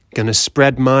Gonna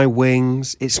spread my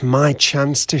wings. It's my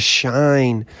chance to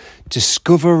shine.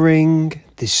 Discovering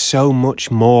there's so much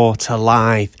more to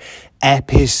life.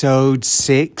 Episode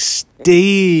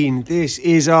 16. This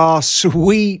is our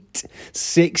sweet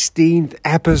 16th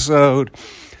episode.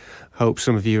 Hope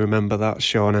some of you remember that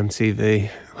show on MTV.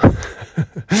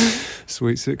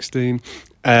 Sweet 16.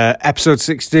 Episode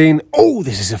 16. Oh,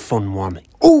 this is a fun one.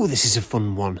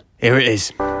 Here it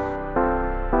is.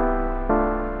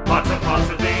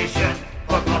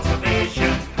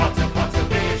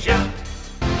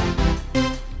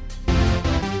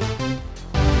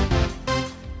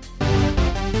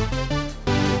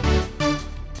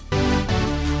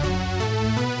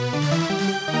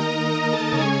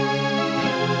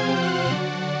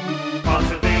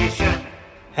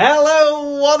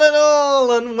 Hello, one and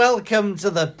all, and welcome to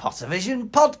the Pottervision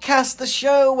podcast, the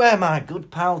show where my good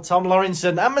pal Tom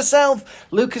Lawrenson and myself,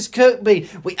 Lucas Kirkby,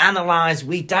 we analyse,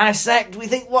 we dissect, we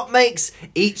think what makes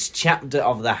each chapter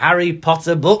of the Harry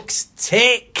Potter books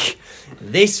tick.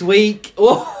 This week,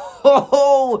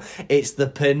 it's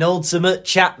the penultimate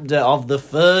chapter of the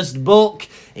first book.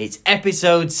 It's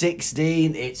episode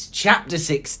 16, it's chapter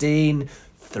 16,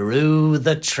 Through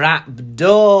the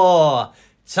Trapdoor.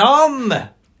 Tom!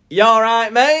 You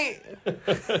alright, mate?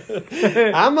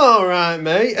 I'm alright,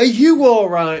 mate. Are you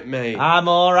alright, mate? I'm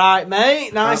alright,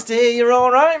 mate. Nice to hear you're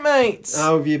alright, mate.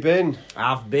 How have you been?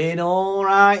 I've been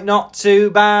alright, not too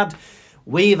bad.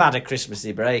 We've had a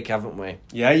Christmassy break, haven't we?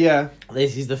 Yeah.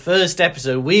 This is the first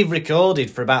episode we've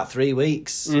recorded for about 3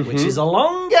 weeks, which is a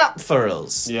long gap for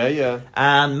us. Yeah.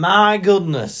 And my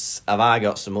goodness, have I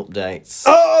got some updates.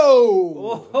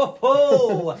 Oh!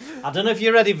 I don't know if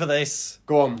you're ready for this.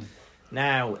 Go on.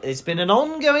 Now, it's been an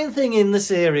ongoing thing in the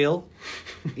serial,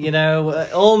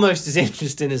 almost as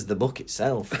interesting as the book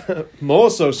itself. More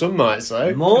so, some might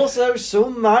say. More so,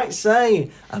 some might say,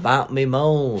 about me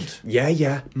mould.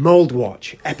 Yeah. Mould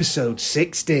Watch, episode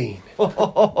 16.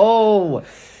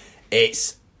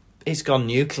 It's gone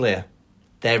nuclear.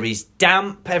 There is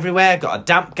damp everywhere. Got a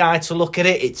damp guy to look at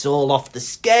it. It's all off the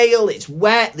scale. It's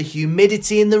wet. The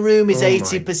humidity in the room is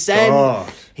 80%.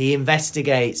 He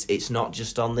investigates. It's not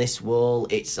just on this wall.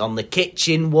 It's on the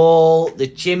kitchen wall, the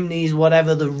chimneys,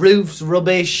 whatever. The roof's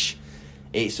rubbish.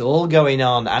 It's all going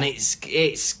on, and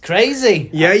it's crazy.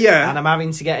 Yeah. And I'm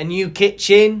having to get a new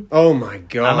kitchen. Oh my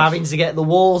God. I'm having to get the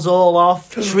walls all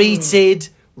off, treated,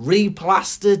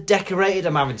 replastered, decorated.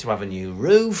 I'm having to have a new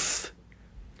roof.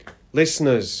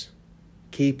 Listeners,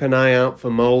 keep an eye out for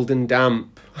mould and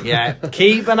damp. Yeah,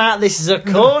 keep an eye. This is a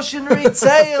cautionary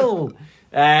tale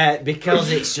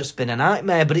because it's just been a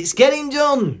nightmare, but it's getting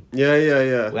done.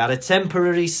 Yeah. We had a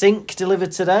temporary sink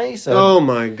delivered today, so oh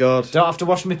my God, don't have to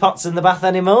wash my pots in the bath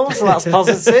anymore. So that's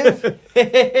positive.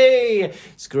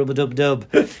 Scrub-a-dub-dub.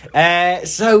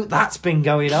 So that's been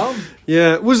going on.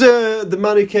 Yeah, was the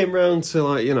man who came round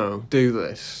to do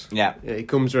this? Yeah, he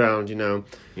comes round.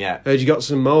 Yeah. Heard you got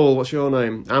some mole. What's your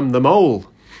name? I'm the mole.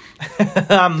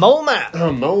 I'm Mole Man.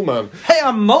 I'm Mole Man. Hey,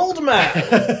 I'm Mould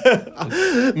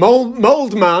Man.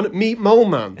 Mould Man, meet Mole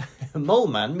Man. Mole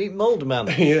Man, meet Mould Man.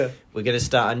 Yeah. We're going to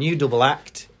start a new double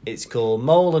act. It's called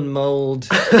Mole and Mould.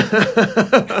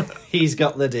 He's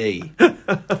got the D.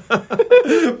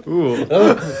 Ooh.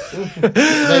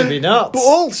 Maybe not. But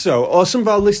also, or some of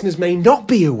our listeners may not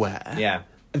be aware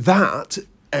that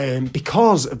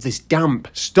because of this damp,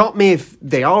 stop me if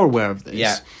they are aware of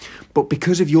this, but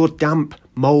because of your damp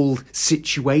mould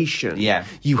situation,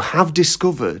 you have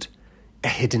discovered a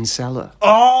hidden cellar.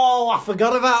 Oh, I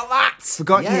forgot about that.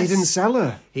 Your hidden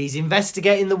cellar. He's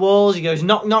investigating the walls. He goes,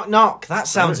 knock, knock, knock. That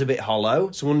sounds a bit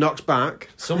hollow. Someone knocks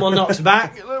back.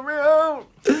 Let me out.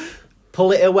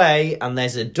 Pull it away, and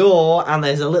there's a door, and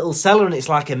there's a little cellar, and it's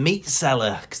like a meat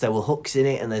cellar, because there were hooks in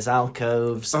it, and there's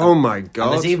alcoves. Oh, my God.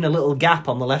 And there's even a little gap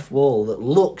on the left wall that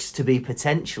looks to be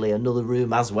potentially another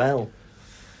room as well.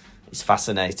 It's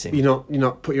fascinating. You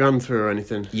not put your hand through or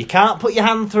anything? You can't put your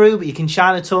hand through, but you can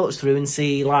shine a torch through and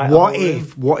see, What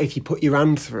if you put your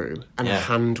hand through and a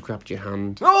hand grabbed your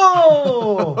hand?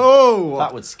 Oh!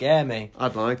 That would scare me.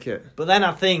 I'd like it. But then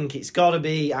I think it's got to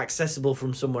be accessible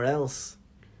from somewhere else.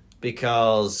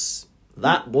 Because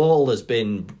that wall has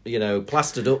been,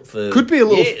 plastered up for Could be a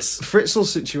little years. Fritzl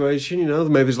situation,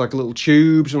 maybe there's like a little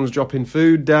tube, someone's dropping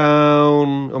food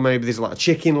down, or maybe there's like a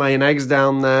chicken laying eggs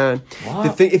down there.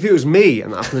 What? If it was me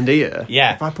and that happened here,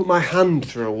 Yeah. if I put my hand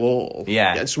through a wall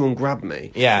Yeah. and someone grabbed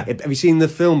me, Yeah. have you seen the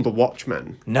film The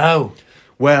Watchmen? No.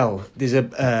 Well, there's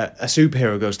a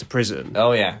superhero goes to prison.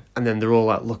 Oh, yeah. And then they're all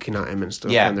like looking at him and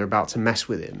stuff, Yeah. and they're about to mess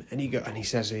with him. And he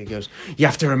goes, "You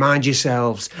have to remind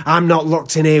yourselves, I'm not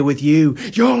locked in here with you.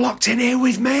 You're locked in here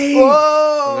with me."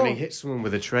 Whoa! And then he hits someone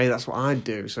with a tray. That's what I'd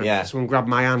do. So Yeah. if someone grabbed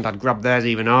my hand, I'd grab theirs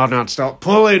even harder, and I'd start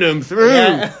pulling them through.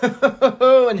 Yeah.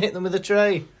 And hit them with a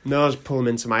tray. No, I'd pull them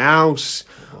into my house,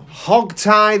 hog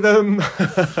tie them,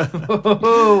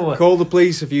 Oh. call the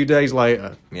police a few days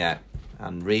later. Yeah.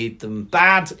 And read them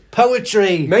bad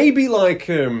poetry. Maybe like,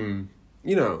 hang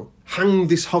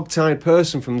this hog-tied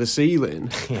person from the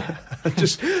ceiling. Yeah.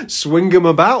 Just swing them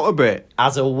about a bit.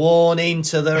 As a warning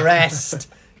to the rest,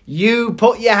 you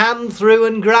put your hand through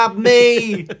and grab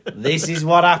me. This is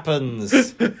what happens.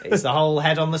 It's the whole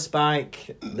head on the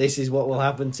spike. This is what will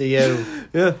happen to you.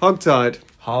 Yeah, hog-tied.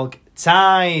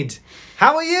 Hog-tied.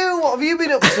 How are you? What have you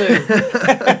been up to?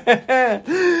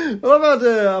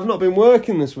 Well, I've not been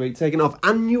working this week, taking off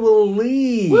annual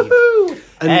leave. Woohoo!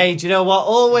 And- Hey, do you know what?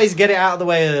 Always get it out of the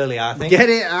way early, I think. Get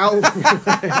it out.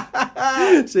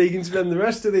 So you can spend the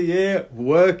rest of the year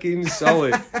working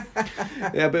solid.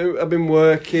 Yeah, but I've been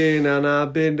working and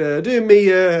I've been doing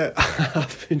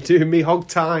me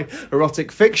hog-tie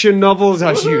erotic fiction novels,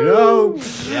 as you know.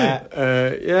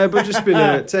 Yeah. But just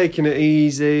been taking it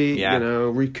easy, Yeah.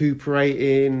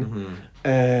 recuperating,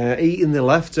 eating the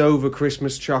leftover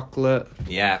Christmas chocolate,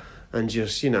 Yeah. and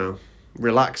just,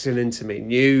 relaxing into me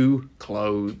new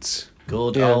clothes.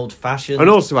 Good Yeah. old-fashioned. And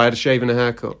also I had a shave and a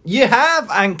haircut. You have,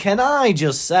 and can I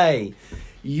just say,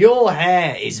 your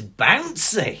hair is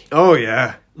bouncy. Oh,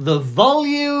 yeah. The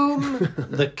volume,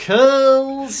 the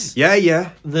curls, Yeah.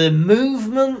 the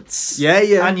movements.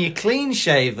 Yeah. And you're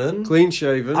clean-shaven. Clean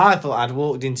shaven. I thought I'd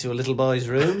walked into a little boy's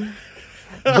room.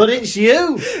 But it's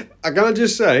you. I gotta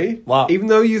just say, What? even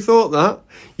though you thought that,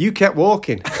 you kept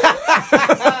walking.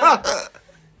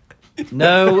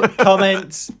 No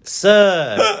comments,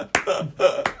 sir.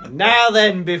 Now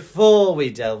then, before we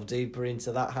delve deeper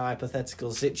into that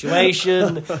hypothetical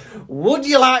situation, would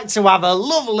you like to have a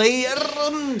lovely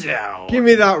rundown? Give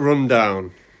me that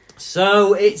rundown.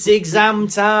 So it's exam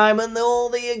time and all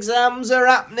the exams are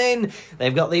happening.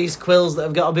 They've got these quills that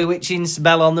have got a bewitching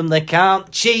spell on them. They can't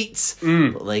cheat,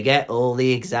 but they get all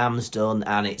the exams done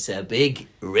and it's a big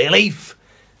relief.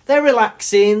 They're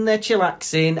relaxing, they're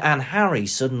chillaxing, and Harry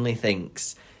suddenly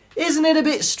thinks, isn't it a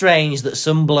bit strange that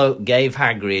some bloke gave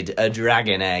Hagrid a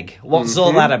dragon egg? What's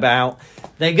all that about?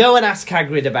 They go and ask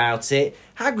Hagrid about it.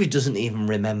 Hagrid doesn't even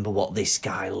remember what this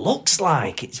guy looks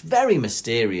like. It's very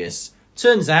mysterious.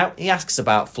 Turns out he asks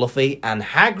about Fluffy, and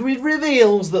Hagrid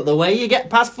reveals that the way you get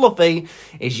past Fluffy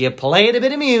is you play it a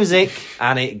bit of music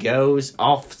and it goes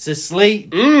off to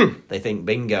sleep. They think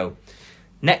bingo.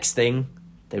 Next thing,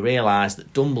 they realise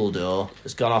that Dumbledore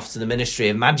has gone off to the Ministry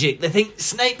of Magic. They think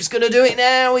Snape's going to do it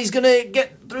now. He's going to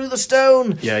get through the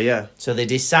stone. Yeah. So they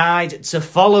decide to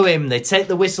follow him. They take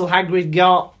the whistle Hagrid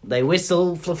got. They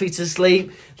whistle Fluffy to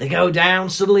sleep. They go down.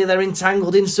 Suddenly they're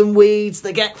entangled in some weeds.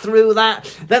 They get through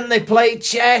that. Then they play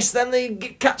chess. Then they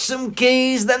catch some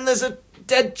keys. Then there's a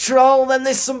dead troll. Then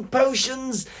there's some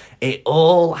potions. It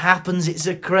all happens. It's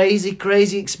a crazy,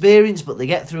 crazy experience. But they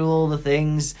get through all the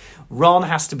things. Ron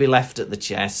has to be left at the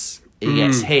chess. He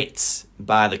gets hit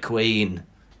by the Queen.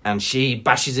 And she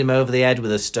bashes him over the head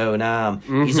with a stone arm.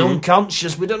 He's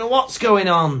unconscious. We don't know what's going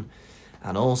on.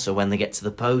 And also, when they get to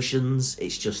the potions,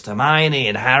 it's just Hermione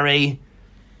and Harry.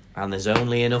 And there's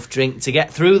only enough drink to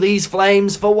get through these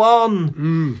flames for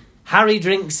one. Harry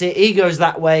drinks it. He goes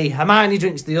that way. Hermione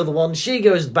drinks the other one. She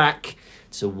goes back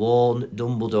to warn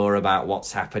Dumbledore about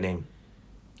what's happening.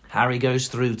 Harry goes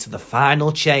through to the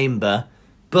final chamber.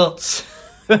 But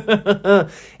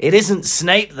it isn't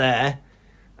Snape there.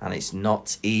 And it's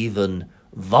not even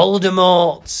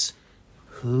Voldemort.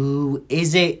 Who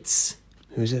is it?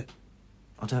 Who's it?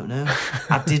 I don't know.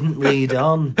 I didn't read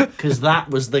on, because that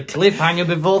was the cliffhanger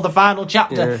before the final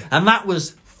chapter, and that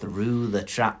was through the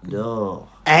trapdoor.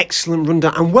 Excellent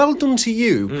rundown, and well done to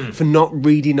you for not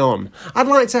reading on. I'd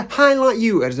like to highlight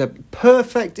you as a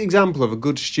perfect example of a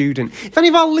good student. If any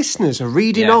of our listeners are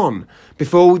reading on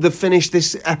before they've finished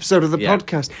this episode of the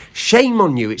podcast, shame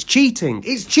on you. It's cheating.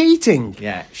 It's cheating.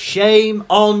 Yeah, shame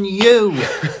on you.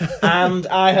 And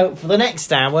I hope for the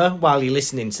next hour, while you're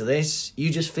listening to this, you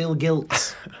just feel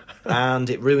guilt. And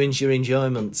it ruins your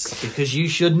enjoyments, because you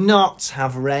should not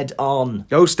have read on.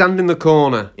 Go stand in the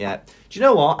corner. Yeah. Do you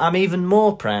know what? I'm even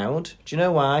more proud. Do you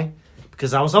know why?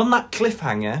 Because I was on that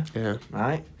cliffhanger,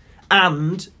 right?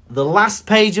 And the last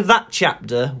page of that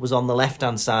chapter was on the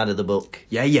left-hand side of the book.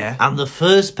 Yeah. And the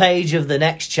first page of the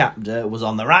next chapter was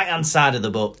on the right-hand side of the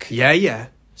book. Yeah.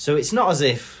 So it's not as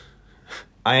if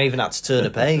I even had to turn a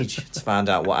page to find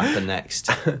out what happened next.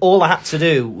 All I had to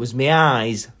do was my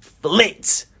eyes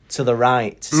flit to the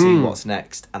right to see what's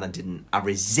next, and I didn't. I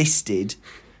resisted,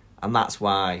 and that's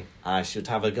why I should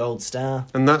have a gold star.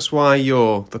 And that's why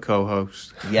you're the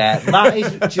co-host. Yeah, that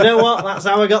is... Do you know what? That's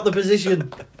how I got the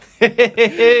position.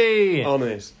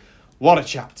 Honest. What a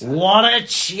chapter. What a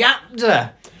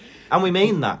chapter! And we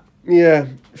mean that. Yeah.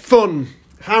 Fun.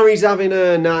 Harry's having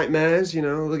nightmares, you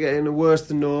know, they're getting worse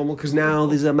than normal because now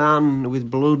there's a man with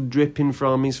blood dripping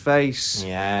from his face.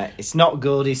 Yeah, it's not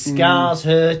good. His scar's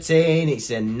hurting.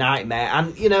 It's a nightmare.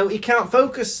 And, you know, he can't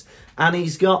focus. And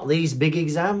he's got these big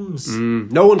exams.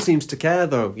 No one seems to care,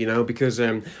 though, you know, because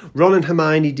Ron and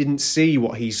Hermione didn't see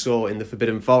what he saw in the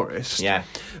Forbidden Forest. Yeah.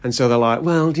 And so they're like,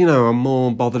 well, you know, I'm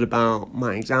more bothered about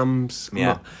my exams.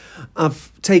 Yeah.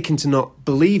 I've taken to not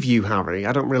believe you, Harry.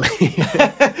 I don't really...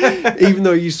 Even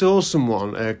though you saw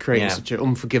someone creating doing such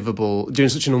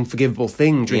an unforgivable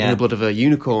thing, drinking the blood of a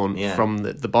unicorn from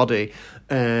the body.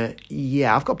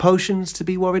 I've got potions to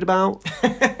be worried about.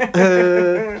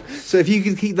 So if you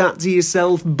could keep that to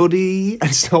yourself, buddy,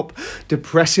 and stop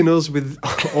depressing us with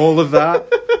all of that,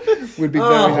 we'd be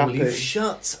very happy. You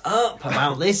shut up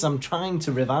about this. I'm trying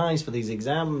to revise for these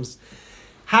exams.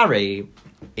 Harry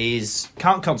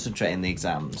can't concentrate in the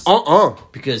exams.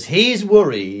 Because he's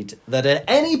worried that at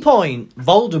any point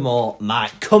Voldemort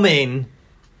might come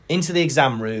into the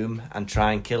exam room and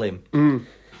try and kill him.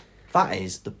 That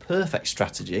is the perfect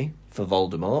strategy for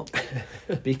Voldemort.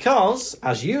 Because,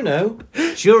 as you know,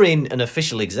 during an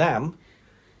official exam,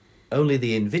 only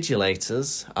the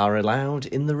invigilators are allowed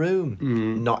in the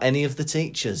room, not any of the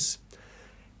teachers.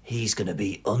 He's going to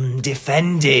be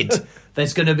undefended.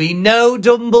 There's going to be no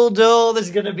Dumbledore.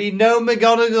 There's going to be no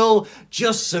McGonagall.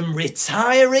 Just some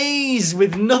retirees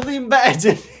with nothing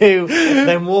better to do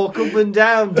than walk up and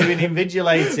down doing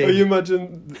invigilating. Are you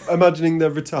imagining they're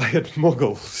retired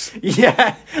muggles?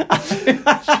 Yeah.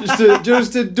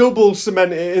 just to double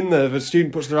cement it in there, the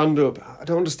student puts their hand up. I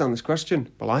don't understand this question.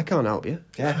 Well, I can't help you.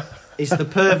 Yeah. It's the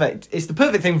perfect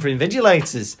thing for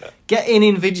invigilators. Get in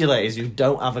invigilators who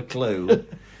don't have a clue.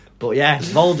 But yeah,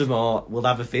 Voldemort will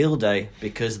have a field day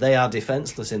because they are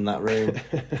defenceless in that room.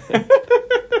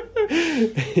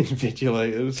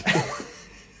 Invigilators.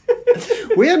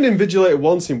 We had an invigilator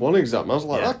once in one exam. I was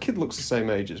like, that kid looks the same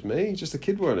age as me. Just a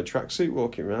kid wearing a tracksuit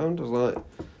walking around. I was like,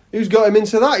 who's got him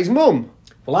into that? His mum.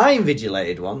 Well, I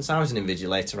invigilated once. I was an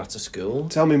invigilator at a school.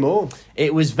 Tell me more.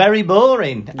 It was very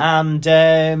boring. And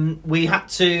I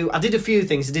did a few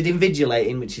things. I did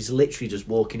invigilating, which is literally just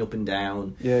walking up and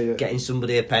down, getting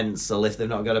somebody a pencil if they've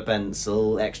not got a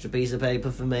pencil, extra piece of paper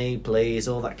for me, please,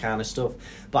 all that kind of stuff.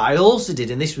 But I also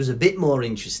did, and this was a bit more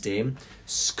interesting,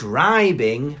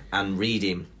 scribing and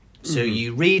reading. So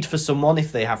you read for someone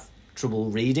if they have trouble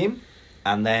reading.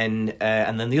 And then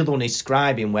the other one is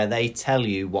scribing, where they tell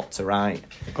you what to write.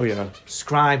 Oh, yeah.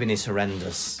 Scribing is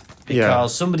horrendous.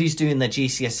 Because somebody's doing their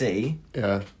GCSE.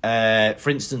 Yeah. For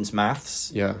instance,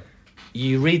 maths. Yeah.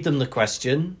 You read them the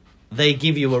question, they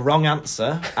give you a wrong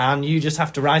answer, and you just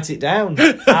have to write it down.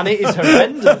 And it is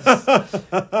horrendous.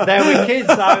 There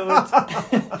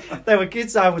were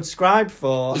kids I would scribe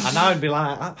for, and I would be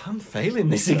like, I'm failing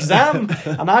this exam.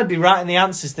 And I'd be writing the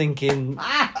answers thinking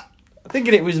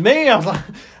it was me. I was like,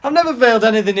 I've never failed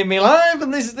anything in my life,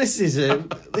 and this is a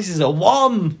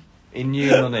 1 in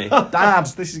new money. Dad,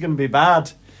 this is going to be bad.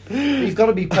 You've got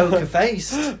to be poker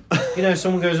faced. You know,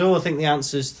 someone goes, I think the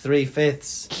answer's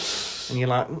 3/5, and you're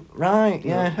like, right,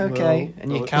 yeah, okay, well,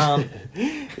 and you can't.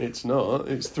 It's not.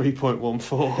 It's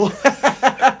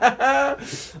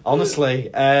 3.14. Honestly,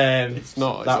 it's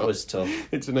not. That was tough.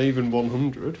 It's an even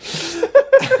 100.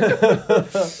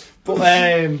 But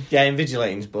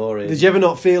invigilating's boring. Did you ever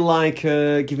not feel like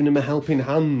giving him a helping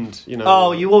hand? You know.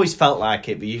 Oh, you always felt like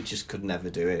it, but you just could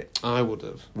never do it. I would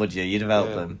have. Would you? You'd have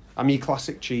helped them. I'm your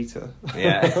classic cheater.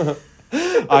 Yeah.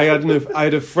 I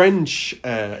had a French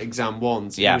exam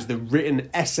once. Yeah. It was the written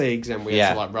essay exam. We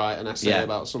had to write an essay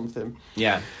about something.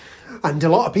 Yeah. And a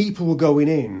lot of people were going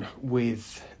in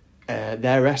with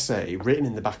their essay written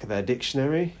in the back of their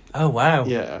dictionary. Oh, wow.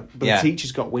 Yeah, but the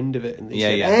teachers got wind of it and they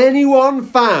said, yeah. anyone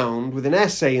found with an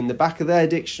essay in the back of their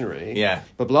dictionary, blah,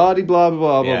 blah, blah,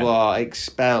 blah, blah, blah,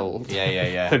 expelled.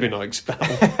 Yeah. Maybe not expelled.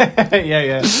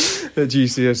 Yeah.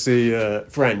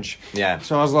 GCSE French. Yeah.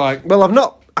 So I was like, well, I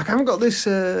haven't got this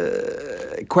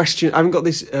question, I haven't got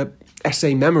this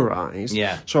essay memorised.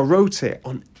 Yeah. So I wrote it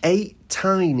on 8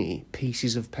 tiny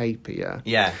pieces of paper,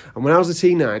 Yeah. And when I was a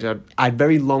teenager, I had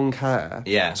very long hair.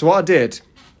 Yeah. So what I did,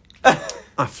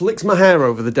 I flicked my hair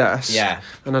over the desk. Yeah.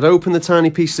 And I'd open the tiny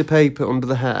piece of paper under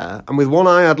the hair, and with one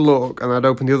eye I'd look, and I'd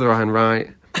open the other eye and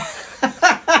write.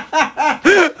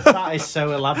 That is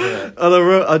so elaborate.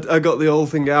 And I got the whole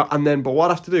thing out, and then, but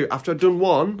what I have to do, after I'd done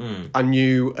one, I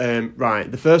knew, right,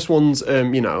 the first one's,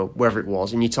 wherever it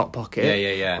was, in your top pocket.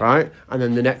 Yeah. Right? And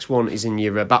then the next one is in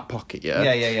your back pocket,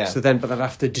 yeah? Yeah. So then, but I'd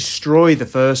have to destroy the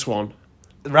first one.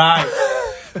 Right.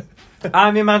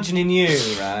 I'm imagining you,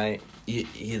 right?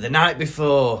 You the night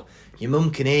before, your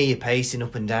mum can hear you pacing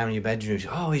up and down your bedroom.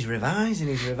 Oh, he's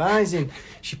revising.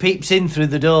 She peeps in through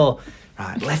the door.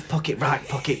 Right, left pocket, right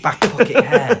pocket, back pocket,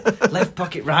 hair. Left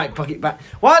pocket, right pocket, back.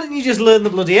 Why didn't you just learn the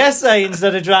bloody essay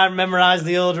instead of trying to memorise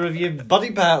the order of your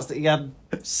body parts that you had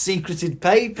secreted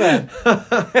paper?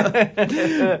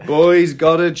 Boys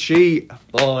gotta cheat.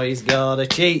 Boys gotta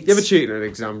cheat. You ever cheated in an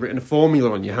exam, written a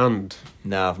formula on your hand?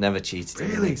 No, I've never cheated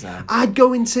in an exam. I'd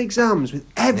go into exams with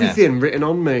everything written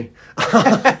on me.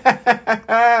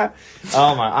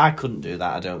 Oh my, I couldn't do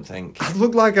that, I don't think. I'd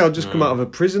look like I'd just come out of a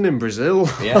prison in Brazil.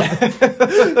 Yeah.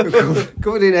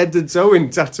 Covered in head to toe in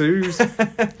tattoos.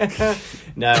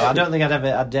 No, I don't think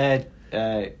I'd dare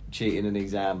cheat in an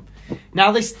exam.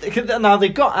 Now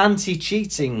they've got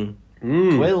anti-cheating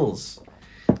quills,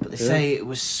 but they say it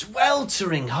was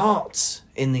sweltering hot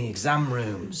in the exam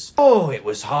rooms. Oh, it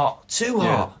was hot, too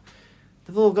hot.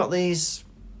 They've all got these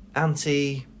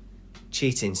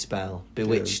anti-cheating spell,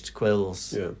 bewitched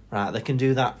quills. Yeah. Right, they can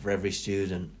do that for every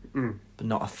student, but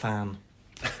not a fan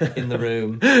in the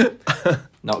room.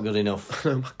 Not good enough.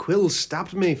 My quill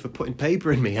stabbed me for putting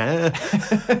paper in my hair.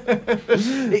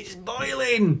 It's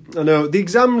boiling. I know. The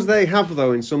exams they have,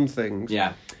 though, in some things...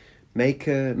 Yeah. Make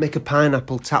a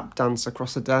pineapple tap dance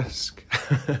across a desk.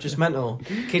 Just mental.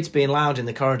 Kids being loud in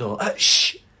the corridor.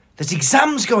 Shh! There's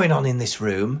exams going on in this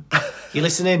room. You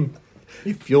listening?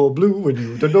 If you're blue and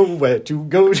you don't know where to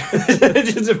go,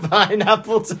 just a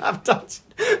pineapple tap dance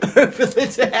over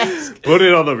the desk. Put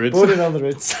it on the Ritz. Put it on the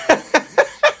Ritz.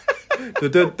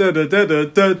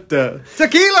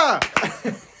 Tequila!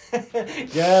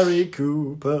 Gary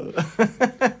Cooper.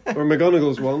 Or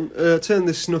McGonagall's one. Turn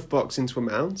this snuff box into a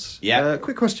mouse. Yeah.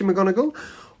 Quick question, McGonagall.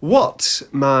 What,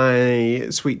 my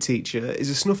sweet teacher, is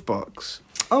a snuff box?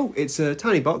 Oh, it's a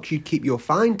tiny box you'd keep your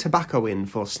fine tobacco in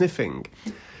for sniffing.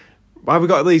 Why have we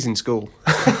got these in school?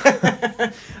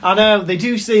 I know, they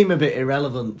do seem a bit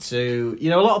irrelevant to... You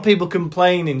know, a lot of people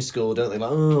complain in school, don't they?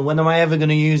 Like, oh, when am I ever going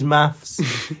to use maths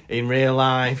in real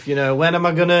life? You know, when am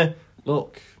I going to...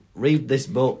 Look... Read this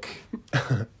book.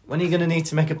 When are you going to need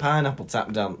to make a pineapple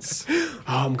tap dance? Oh,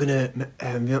 I'm going to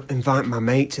invite my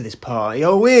mate to this party.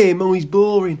 Oh, him? Oh, he's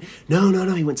boring. No,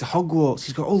 he went to Hogwarts.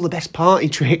 He's got all the best party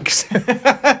tricks.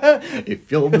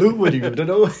 If you're blue, and you don't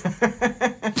know.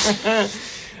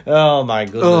 Oh, my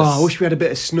goodness. Oh, I wish we had a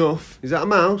bit of snuff. Is that a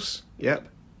mouse? Yep.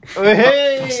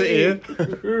 Hey! Pass it here.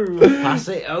 Pass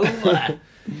it over.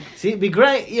 See, it'd be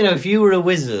great, you know, if you were a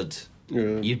wizard...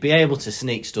 Yeah. You'd be able to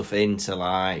sneak stuff into,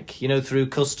 like, you know, through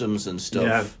customs and stuff.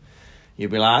 Yeah.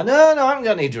 You'd be like, no, I haven't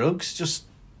got any drugs, just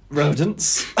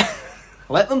rodents.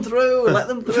 Let them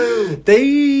through.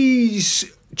 These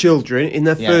children in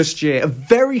their first year are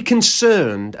very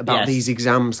concerned about these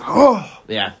exams. Oh,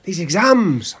 yeah. These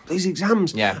exams.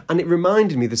 Yeah. And it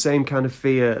reminded me the same kind of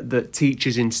fear that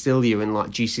teachers instill you in, like,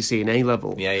 GCSE and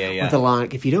A-level. Yeah. Where they're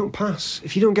like, if you don't pass,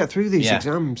 if you don't get through these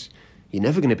exams, you're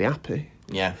never going to be happy.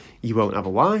 Yeah. You won't have a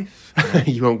wife.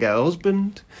 You won't get a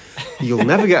husband. You'll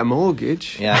never get a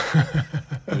mortgage. Yeah.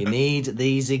 You need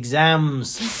these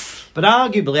exams. But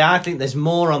arguably, I think there's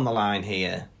more on the line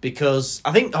here. Because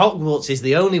I think Hogwarts is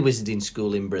the only wizarding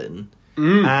school in Britain.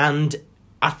 And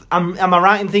am I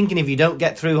right in thinking if you don't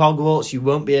get through Hogwarts, you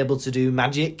won't be able to do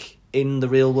magic in the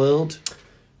real world?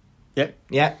 Yep.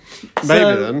 Yeah.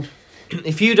 Maybe then.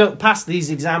 If you don't pass these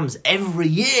exams every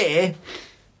year...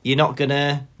 You're not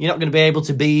gonna be able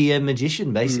to be a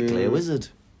magician, basically, a wizard.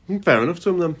 Fair enough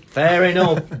to them then. Fair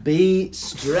enough. Be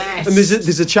stressed. And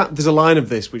there's a line of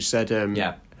this which said,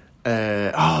 what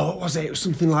was it? It was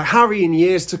something like Harry in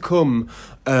years to come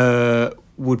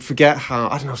would forget how,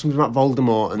 I don't know, something about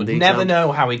Voldemort and would the never exam.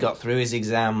 know how he got through his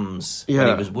exams. Yeah. When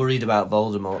he was worried about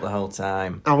Voldemort the whole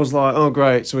time. I was like, oh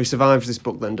great, so he survives this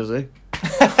book then, does he?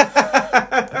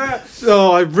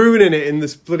 Oh, I'm ruining it in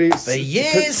this bloody... For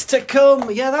years to come.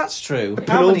 Yeah, that's true.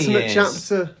 How many penultimate years?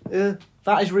 chapter. Yeah.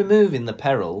 That is removing the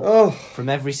peril from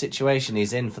every situation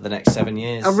he's in for the next 7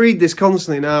 years. I read this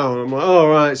constantly now, and I'm like, oh,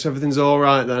 right, so everything's all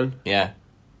right then. Yeah.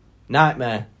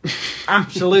 Nightmare.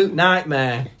 Absolute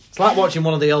nightmare. It's like watching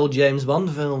one of the old James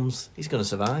Bond films. He's going to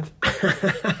survive.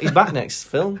 He's back next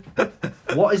film.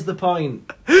 What is the point?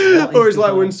 Or it's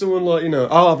like when someone like,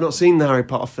 I've not seen the Harry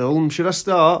Potter film, should I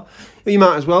start? Well, you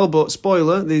might as well, but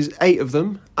spoiler, there's 8 of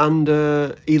them, and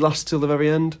he lasts till the very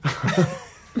end.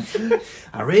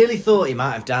 I really thought he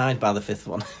might have died by the 5th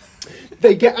one.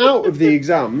 they get out of the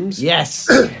exams. Yes.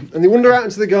 And they wander out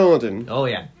into the garden. Oh,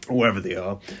 yeah. Or wherever they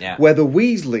are. Yeah. Where the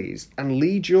Weasleys and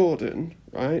Lee Jordan,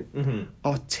 right, Mm-hmm.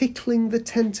 are tickling the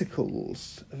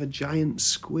tentacles of a giant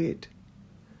squid.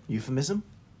 Euphemism?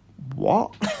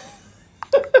 What?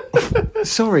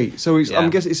 Sorry, so it's, I'm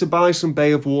guessing it's by some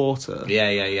bay of water.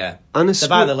 Yeah. And They're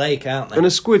by the lake, aren't they? And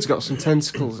a squid's got some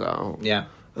tentacles out. Yeah.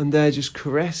 And they're just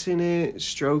caressing it,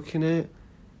 stroking it.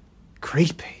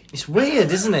 Creepy. It's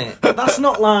weird, isn't it? That's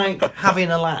not like having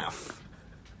a laugh.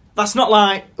 That's not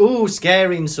like, ooh,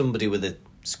 scaring somebody with a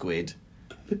squid.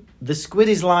 The squid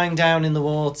is lying down in the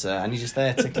water and you're just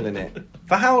there tickling it.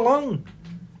 For how long?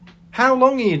 How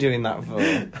long are you doing that for?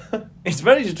 It's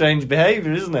very strange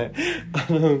behaviour, isn't it?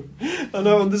 I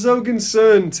know, and they're so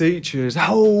concerned, teachers.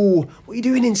 Oh, what are you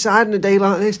doing inside on a day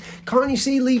like this? Can't you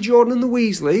see Lee Jordan and the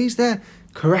Weasleys? They're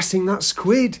caressing that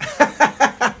squid.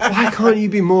 Why can't you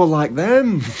be more like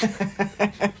them?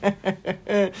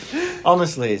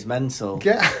 Honestly, it's mental. What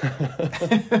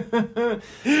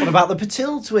about the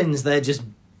Patil twins? They're just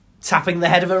tapping the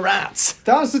head of a rat.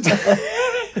 That's the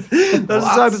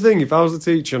type of thing. If I was a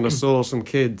teacher and I saw some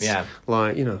kids,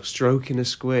 like, stroking a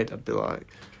squid, I'd be like,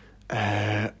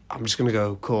 I'm just going to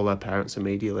go call their parents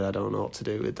immediately. I don't know what to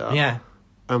do with that. Yeah.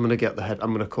 I'm going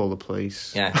to call the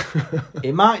police. Yeah.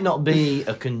 It might not be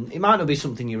it might not be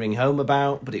something you ring home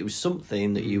about, but it was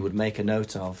something that you would make a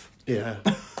note of. Yeah.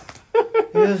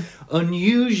 Yeah.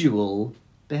 Unusual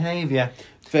behaviour.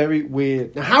 Very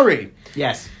weird. Now, Harry.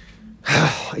 Yes.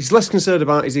 He's less concerned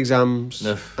about his exams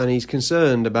No. and he's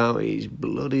concerned about his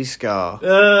bloody scar.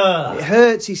 Ugh. It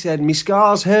hurts, he said. My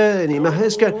scar's hurting.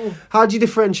 How do you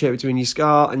differentiate between your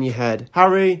scar and your head?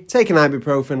 Harry, take an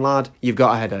ibuprofen, lad. You've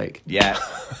got a headache. Yeah.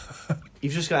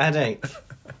 You've just got a headache.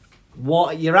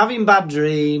 What? You're having bad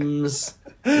dreams.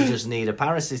 You just need a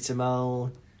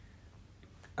paracetamol.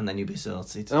 And then you'll be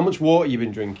sorted. How much water you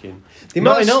been drinking?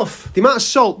 Not enough. The amount of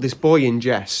salt this boy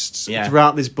ingests Yeah.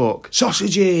 throughout this book.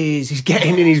 Sausages! He's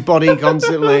getting in his body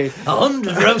constantly.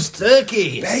 100 roast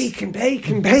turkeys.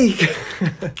 Bacon.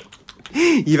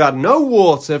 You've had no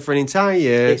water for an entire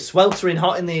year. It's sweltering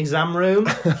hot in the exam room.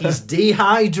 He's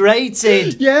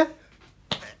dehydrated. Yeah.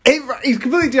 He's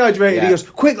completely dehydrated. Yeah. He goes,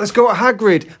 quick, let's go at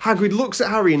Hagrid. Hagrid looks at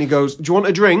Harry and he goes, do you want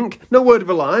a drink? No word of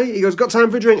a lie. He goes, got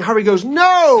time for a drink? Harry goes,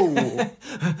 no!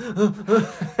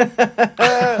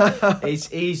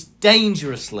 He's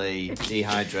dangerously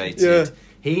dehydrated. Yeah.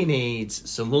 He needs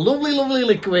some lovely, lovely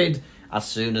liquid as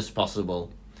soon as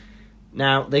possible.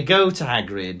 Now, they go to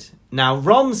Hagrid. Now,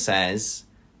 Ron says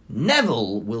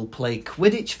Neville will play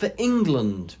Quidditch for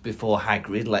England before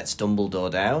Hagrid lets Dumbledore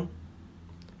down.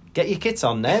 Get your kit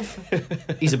on,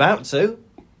 Nev. He's about to.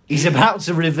 He's about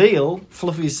to reveal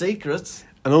Fluffy's secrets.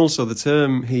 And also the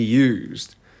term he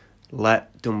used,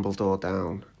 let Dumbledore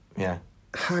down. Yeah.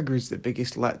 Hagrid's the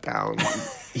biggest letdown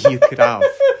you could have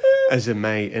as a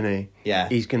mate, isn't he? Yeah.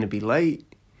 He's going to be late.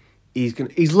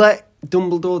 He's let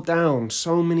Dumbledore down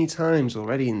so many times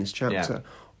already in this chapter. Yeah.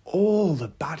 All the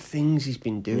bad things he's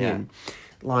been doing. Yeah.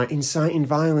 Like inciting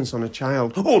violence on a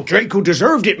child. Oh, Draco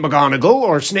deserved it, McGonagall.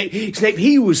 Or Snape,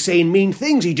 he was saying mean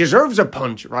things. He deserves a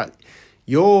punch. Right.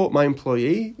 You're my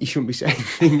employee. You shouldn't be saying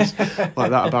things like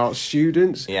that about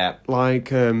students. Yeah. Like...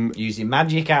 using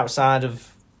magic outside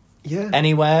of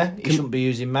anywhere. You shouldn't be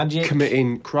using magic.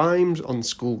 Committing crimes on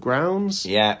school grounds.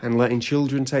 Yeah. And letting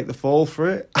children take the fall for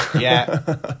it. Yeah.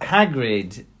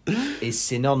 Hagrid is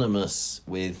synonymous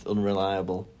with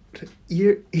unreliable.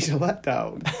 He's a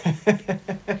letdown.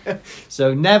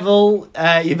 So, Neville,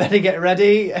 you better get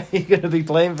ready. You're going to be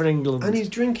playing for England. And he's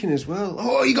drinking as well.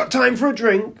 Oh, you got time for a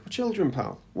drink? Children,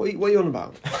 pal. What are you on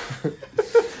about?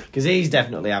 Because he's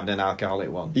definitely having an alcoholic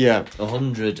one. Yeah.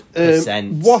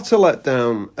 100%. What a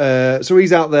letdown. So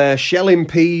he's out there shelling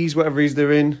peas, whatever he's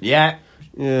doing. Yeah.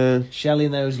 Yeah.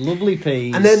 Shelling those lovely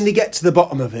peas. And then they get to the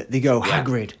bottom of it. They go,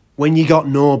 Hagrid, when you got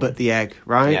Norbert the egg,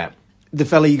 right? Yeah. The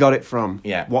fella you got it from.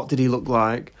 Yeah. What did he look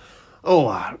like? Oh,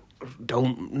 I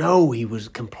don't know. He was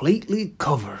completely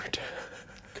covered.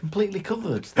 Completely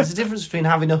covered. There's a difference between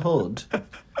having a hood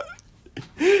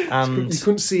and... He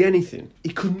couldn't see anything. He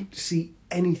couldn't see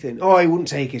anything. Oh, he wouldn't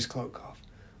take his cloak off.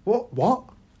 What?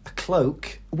 A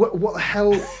cloak? What the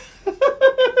hell?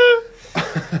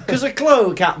 Because a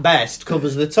cloak, at best,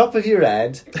 covers the top of your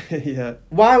head. Yeah.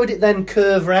 Why would it then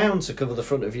curve round to cover the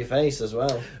front of your face as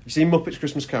well? Have you seen Muppets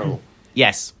Christmas Carol?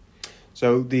 Yes.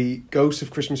 So the Ghost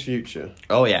of Christmas Future.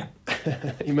 Oh, yeah.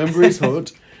 You remember his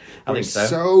hood? I think it's so.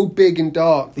 so big and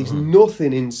dark, there's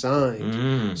nothing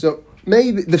inside. So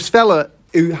maybe this fella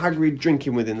who Hagrid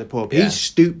drinking with in the pub, Yeah. he's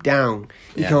stooped down.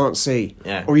 He Yeah. can't see.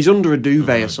 Yeah. Or he's under a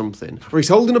duvet or something. Or he's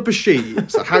holding up a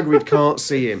sheet so Hagrid can't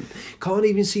see him. Can't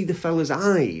even see the fella's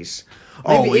eyes.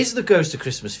 Maybe Oh, it is the Ghost of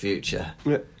Christmas Future.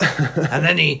 Yeah. and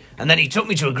then he took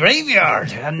me to a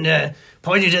graveyard and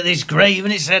pointed at this grave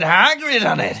and it said Hagrid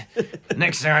on it.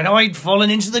 Next thing I know, I'd fallen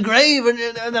into the grave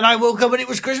and then I woke up and it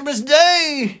was Christmas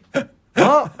Day.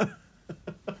 What?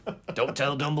 Don't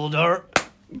tell Dumbledore.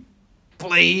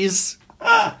 Please.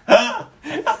 It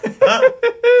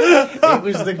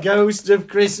was the Ghost of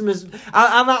Christmas.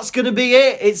 And that's going to be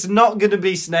it. It's not going to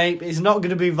be Snape. It's not going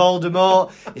to be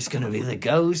Voldemort. It's going to be the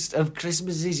Ghost of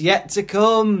Christmas is yet to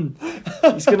come.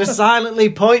 He's going to silently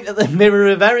point at the Mirror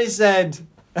of Erised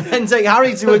and then take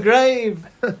Harry to a grave.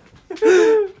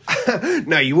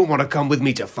 Now, you wouldn't want to come with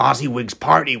me to Fozziwig's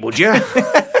party, would you?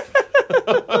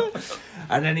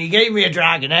 And then he gave me a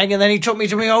dragon egg, and then he took me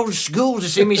to my old school to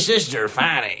see my sister,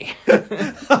 Fanny. And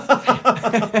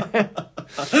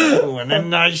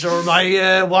then I saw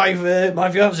my wife, my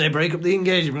fiancée, break up the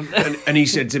engagement. And he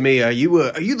said to me, are you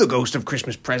the Ghost of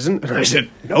Christmas Present? And I said,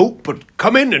 no, but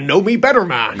come in and know me better,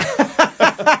 man.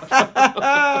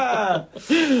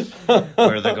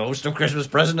 We're the Ghost of Christmas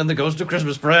Present and the Ghost of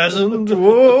Christmas Present.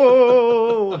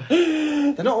 Whoa!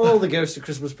 They're not all the Ghost of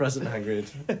Christmas Present, Hagrid.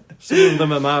 Some of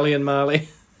them are Marley and Marley.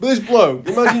 But this bloke,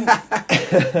 imagine...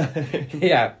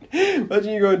 Yeah.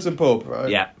 Imagine you go into a pub, right?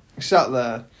 Yeah. Sat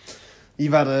there.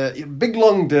 You've had a big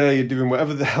long day, you're doing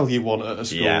whatever the hell you want at a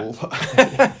school. Yeah.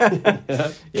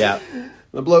 Yeah.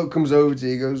 The bloke comes over to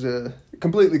you, goes,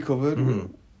 completely covered.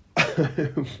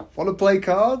 Mm-hmm. Want to play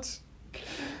cards?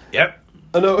 Yep.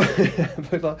 I know.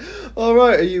 But like, all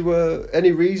right, are you,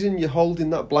 any reason you're holding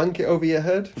that blanket over your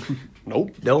head?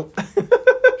 Nope. Nope.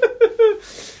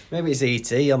 Maybe it's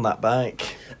E.T. on that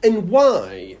bike. And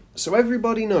why? So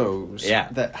everybody knows Yeah.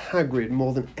 that Hagrid,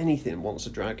 more than anything, wants a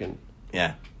dragon.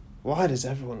 Yeah. Why does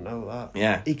everyone know that?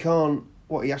 Yeah. He can't,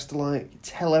 he has to,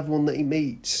 tell everyone that he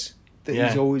meets that Yeah.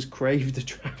 he's always craved a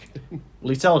dragon.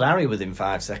 Well, he told Harry within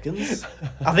 5 seconds.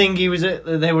 I think they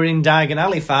were in Diagon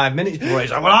Alley 5 minutes before. He's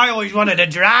like, well, I always wanted a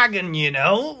dragon, you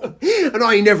know. And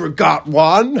I never got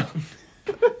one.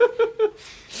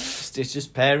 It's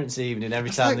just parents' evening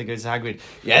every time they go to Hagrid.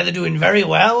 Yeah, they're doing very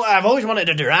well. I've always wanted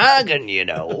a dragon, you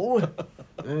know.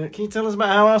 Can you tell us about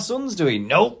how our son's doing?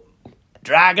 Nope.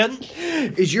 Dragon.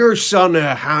 Is your son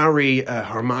Harry,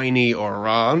 Hermione, or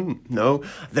Ron? No?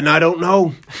 Then I don't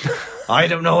know. I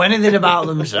don't know anything about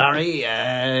them, sorry.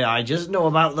 I just know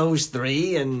about those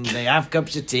three, and they have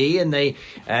cups of tea, and they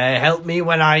help me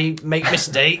when I make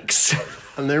mistakes.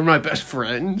 And they're my best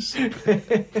friends. Hang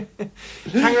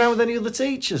around with any other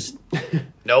teachers?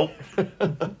 Nope.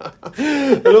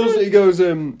 And also he goes,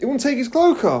 he won't take his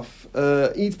cloak off.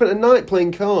 He spent a night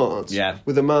playing cards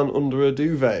with a man under a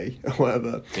duvet or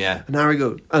whatever. Yeah. And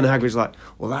Hagrid's like,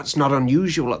 well, that's not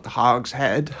unusual at the Hog's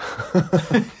Head.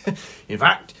 In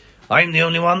fact, I'm the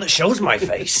only one that shows my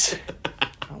face.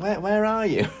 Where are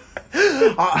you?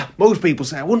 Most people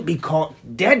say I wouldn't be caught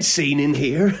dead seen in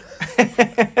here.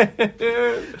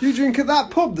 You drink at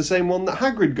that pub, the same one that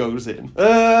Hagrid goes in?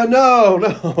 No.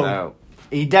 No.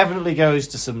 He definitely goes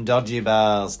to some dodgy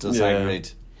bars, does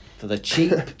Hagrid. For the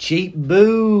cheap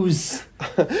booze.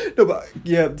 No, but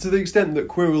yeah, to the extent that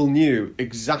Quirrell knew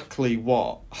exactly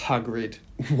what Hagrid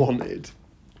wanted.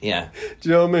 Yeah. Do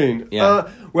you know what I mean? Yeah.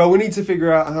 Well, we need to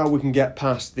figure out how we can get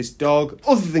past this dog,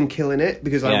 other than killing it,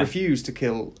 because I refuse to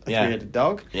kill a three-headed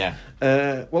dog. Yeah.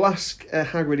 We'll ask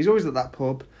Hagrid, he's always at that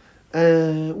pub.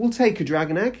 We'll take a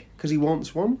dragon egg, because he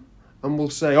wants one. And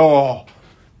we'll say,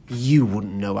 you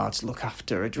wouldn't know how to look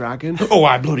after a dragon. Oh,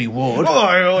 I bloody would.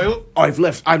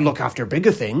 I'd look after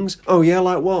bigger things. Oh, yeah,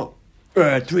 like what?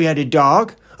 Three-headed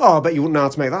dog. Oh, I bet you wouldn't know how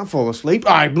to make that fall asleep.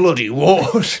 I bloody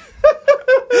would.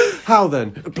 How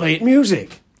then? Play it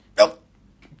music. Oh.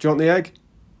 Do you want the egg?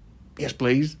 Yes,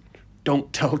 please.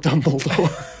 Don't tell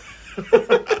Dumbledore.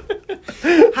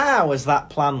 How has that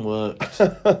plan worked?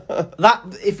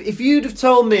 That if you'd have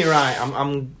told me, right,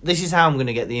 I'm this is how I'm going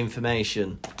to get the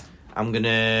information. I'm going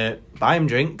to buy him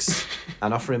drinks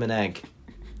and offer him an egg.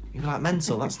 You'd be like,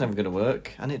 mental, that's never going to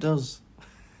work. And it does.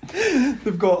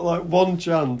 They've got one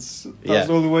chance.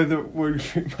 That's all the way that we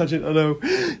imagine. I know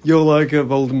you're like a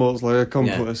Voldemort's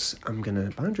accomplice. Yeah. I'm gonna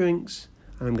buy drinks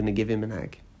and I'm gonna give him an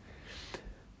egg.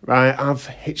 Right, I've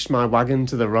hitched my wagon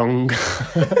to the wrong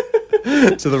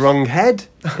head.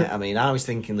 Yeah, I mean, I was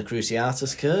thinking the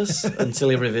Cruciatus curse until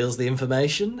he reveals the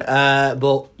information.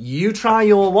 But you try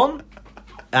your one.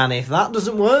 And if that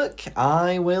doesn't work,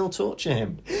 I will torture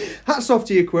him. Hats off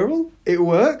to you, Quirrell. It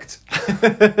worked.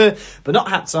 But not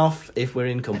hats off if we're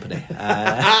in company.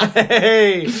 But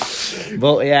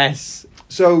yes.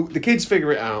 So the kids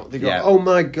figure it out. They go, Yeah. oh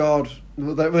my God.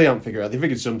 Well, they haven't figured it out. They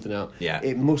figured something out. Yeah.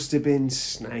 It must have been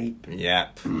Snape. Yeah.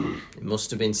 It must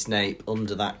have been Snape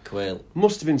under that quilt.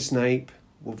 Must have been Snape.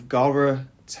 We've gotta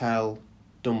tell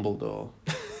Dumbledore.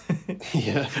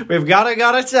 Yeah. We've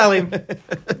gotta tell him.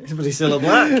 But he's still a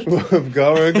black. We've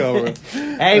gotta.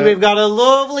 Hey, we've got a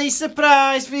lovely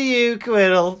surprise for you,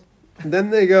 Quirrell. Then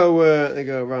they go,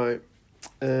 right.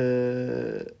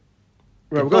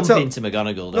 Right, we've got to tell... into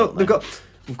McGonagall, No, don't they?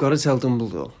 we've got to tell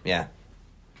Dumbledore. Yeah.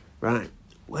 Right.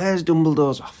 Where's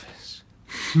Dumbledore's office?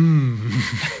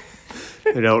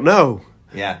 I don't know.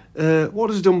 Yeah. What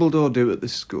does Dumbledore do at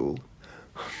this school?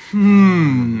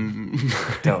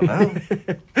 Don't know.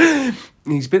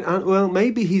 He's been... Well,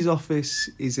 maybe his office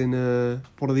is in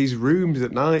one of these rooms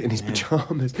at night in his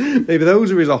pyjamas. Maybe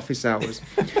those are his office hours.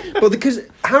 But because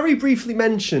Harry briefly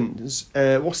mentions...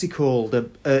 what's he called?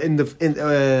 In the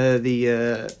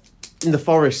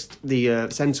forest, the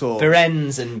centaur.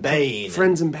 Firenze and Bane.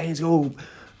 Friends and Bane's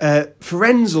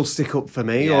Firenze will stick up for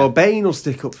me, Yeah. or Bane will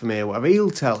stick up for me, or whatever. He'll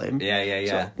tell him. Yeah.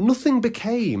 So nothing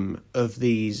became of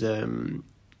these,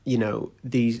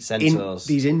 these Centaurs.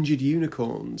 these injured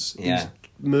unicorns, Yeah. these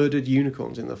murdered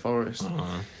unicorns in the forest.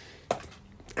 Uh-huh.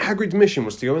 Hagrid's mission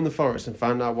was to go in the forest and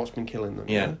find out what's been killing them.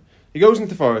 Yeah. He goes into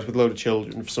the forest with a load of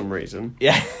children for some reason.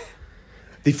 Yeah.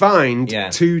 They find Yeah.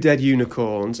 2 dead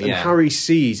unicorns, and Yeah. Harry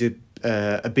sees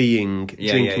a being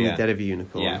Yeah, drinking yeah. the dead of a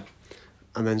unicorn. Yeah.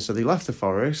 And then so they left the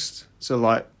forest. So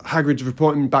Hagrid's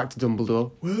reporting back to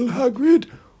Dumbledore. Well, Hagrid,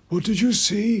 what did you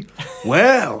see?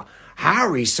 Well,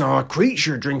 Harry saw a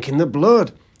creature drinking the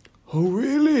blood. Oh,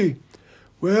 really?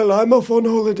 Well, I'm off on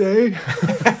holiday.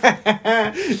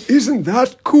 Isn't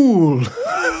that cool?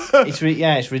 It's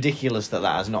ridiculous that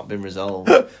has not been resolved.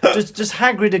 Does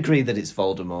Hagrid agree that it's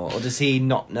Voldemort, or does he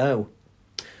not know?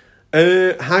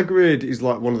 Hagrid is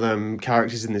like one of them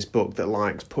characters in this book that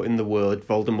likes putting the word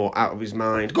Voldemort out of his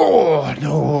mind. Oh,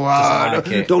 no, Doesn't like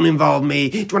it. don't involve me.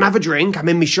 Do you want to have a drink? I'm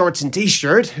in my shorts and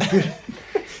t-shirt.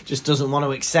 Just doesn't want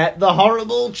to accept the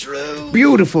horrible truth.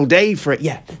 Beautiful day for it.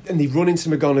 Yeah, and they run into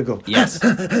McGonagall. Yes.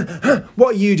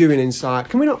 What are you doing inside?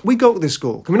 Can we not? We go to this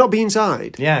school. Can we not be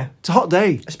inside? Yeah. It's a hot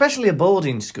day. Especially a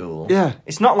boarding school. Yeah.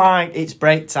 It's not like it's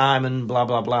break time and blah,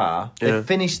 blah, blah. Yeah. They've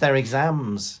finished their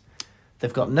exams.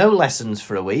 They've got no lessons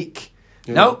for a week.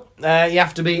 Yeah. Nope. You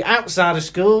have to be outside of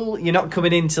school. You're not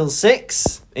coming in till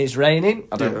 6. It's raining.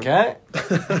 I don't care.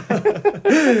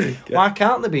 Why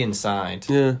can't they be inside?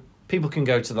 Yeah. People can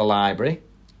go to the library.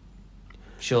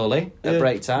 Surely, at Yeah.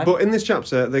 break time. But in this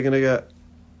chapter, they're going to get...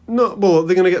 they're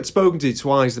going to get spoken to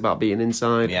twice about being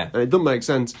inside. Yeah. And it doesn't make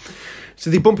sense. So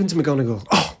they bump into McGonagall.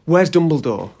 Oh, where's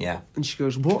Dumbledore? Yeah. And she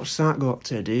goes, what's that got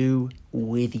to do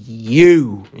with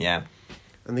you? Yeah.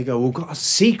 And they go, we've got a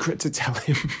secret to tell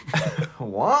him.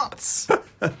 What?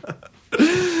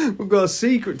 We've got a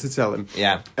secret to tell him.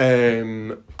 Yeah.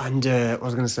 What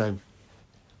was I going to say?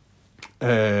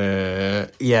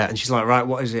 Yeah, and she's like, right,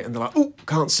 what is it? And they're like, oh,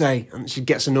 can't say. And she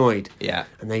gets annoyed. Yeah.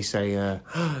 And they say,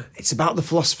 it's about the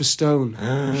Philosopher's Stone.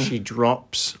 She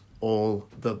drops all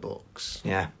the books.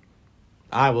 Yeah.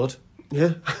 I would.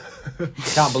 Yeah.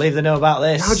 Can't believe they know about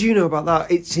this. How do you know about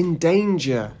that? It's in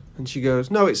danger. And she goes,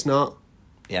 no, it's not.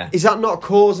 Yeah. Is that not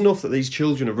cause enough that these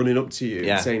children are running up to you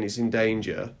Yeah. and saying it's in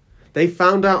danger? They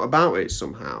found out about it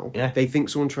somehow. Yeah. They think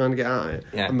someone's trying to get at it.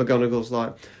 Yeah. And McGonagall's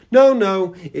like,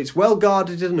 no, it's well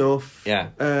guarded enough.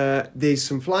 Yeah. There's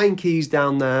some flying keys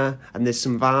down there and there's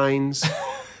some vines.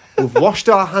 We've washed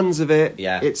our hands of it.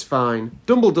 Yeah. It's fine.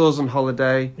 Dumbledore's on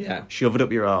holiday. Yeah. Shove it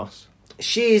up your arse.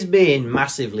 She's being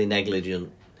massively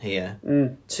negligent here.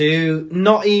 To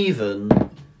not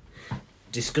even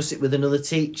discuss it with another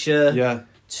teacher. Yeah.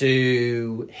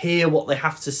 To hear what they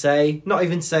have to say. Not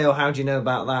even say, oh, how do you know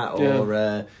about that?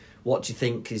 Or what do you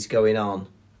think is going on?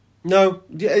 No.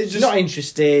 Yeah, it's She's just not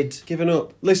interested. giving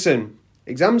up. Listen,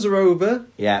 exams are over.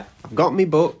 Yeah. I've got me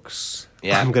books.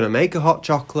 Yeah. I'm going to make a hot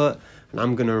chocolate and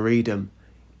I'm going to read them.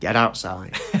 Get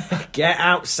outside. Get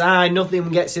outside. Nothing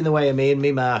gets in the way of me and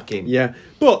me marking. Yeah.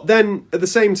 But then, at the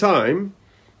same time,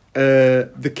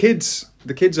 the kids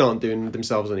aren't doing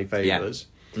themselves any favours.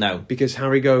 No. Because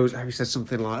Harry says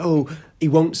something like, oh, he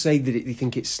won't say that they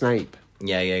think it's Snape.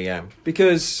 Yeah.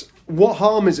 Because what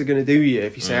harm is it going to do you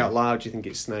if you say out loud you think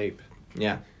it's Snape?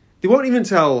 Yeah. They won't even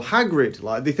tell Hagrid.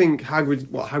 Like, they think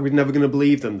Hagrid never going to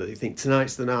believe them, that they think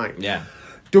tonight's the night. Yeah.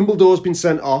 Dumbledore's been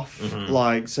sent off,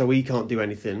 so he can't do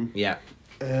anything. Yeah.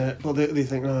 But they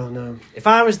think, oh, no. If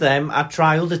I was them, I'd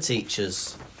try other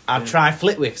teachers. I'd try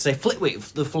Flitwick. Say, Flitwick,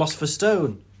 the Philosopher's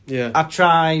Stone. Yeah. I'd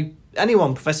try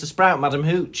anyone, Professor Sprout, Madam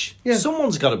Hooch. Yeah.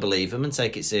 Someone's got to believe him and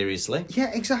take it seriously.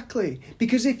 Yeah, exactly.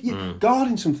 Because if you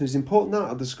guarding something is important out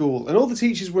of the school, and all the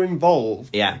teachers were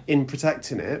involved in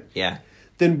protecting it,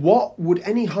 then what would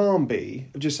any harm be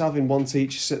of just having one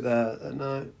teacher sit there at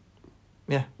night?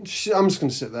 Yeah. I'm just going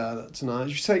to sit there tonight.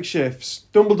 You take shifts.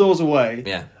 Dumbledore's away.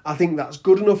 Yeah. I think that's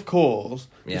good enough cause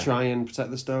to try and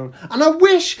protect the stone. And I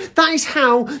wish that is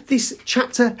how this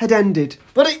chapter had ended.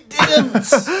 But it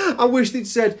didn't! I wish they'd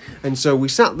said... And so we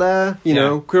sat there, you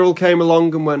know, Quirrell came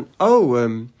along and went,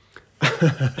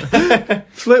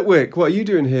 Flitwick, what are you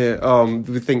doing here?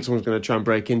 We think someone's going to try and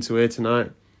break into here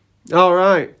tonight. All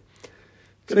right.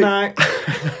 Good night.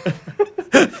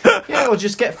 Yeah, we'll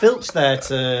just get Filch there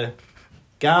to...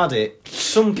 guard it.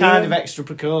 Some kind of extra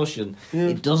precaution. Yeah.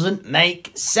 It doesn't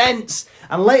make sense.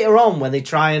 And later on, when they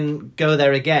try and go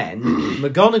there again,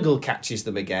 McGonagall catches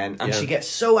them again, and she gets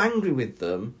so angry with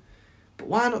them. But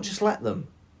why not just let them?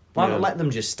 Why not let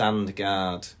them just stand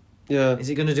guard? Yeah. Is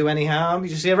it going to do any harm? You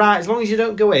just say, right, as long as you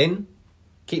don't go in,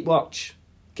 keep watch.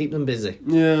 Keep them busy.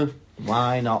 Yeah.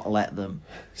 Why not let them?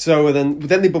 So then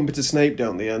they bump into Snape,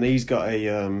 don't they? And he's got a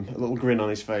little grin on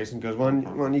his face and goes, why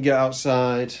don't you get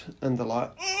outside? And they're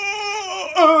like...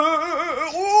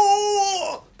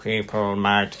 People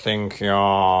might think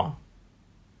you're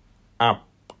up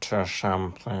to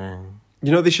something.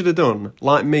 You know what they should have done?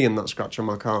 Like me and that scratch on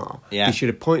my car. Yeah. They should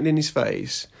have pointed in his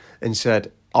face and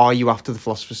said, are you after the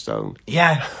Philosopher's Stone?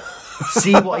 Yeah.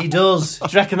 See what he does. Do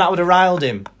you reckon that would have riled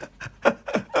him?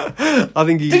 I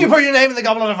think he... Did you put your name in the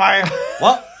Goblet of Fire?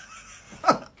 What?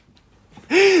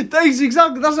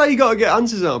 That's how you got to get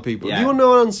answers out of people. Yeah. If you want to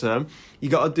know an answer, you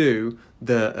got to do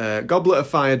the Goblet of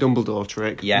Fire Dumbledore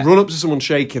trick. Yeah. Run up to someone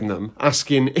shaking them,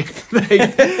 asking if they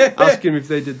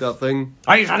did that thing.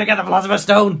 Are you trying to get the Philosopher's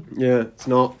Stone? Yeah, it's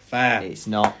not fair. It's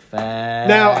not fair.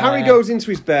 Now Harry goes into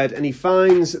his bed and he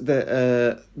finds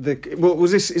that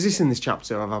is this in this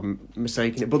chapter? I'm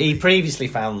mistaken it. But he previously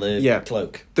found the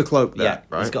cloak. The cloak there, yeah,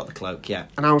 right? He's got the cloak. Yeah.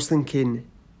 And I was thinking,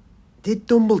 did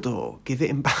Dumbledore give it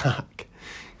him back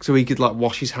so he could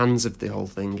wash his hands of the whole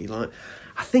thing?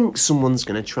 I think someone's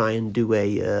going to try and do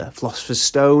a Philosopher's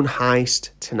Stone heist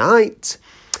tonight.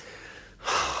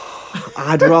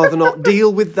 I'd rather not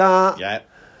deal with that. Yeah.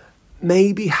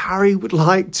 Maybe Harry would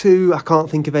like to. I can't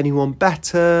think of anyone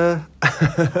better.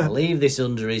 I'll leave this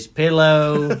under his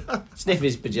pillow. Sniff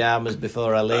his pyjamas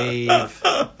before I leave.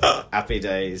 Happy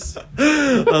days.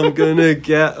 I'm going to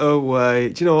get away.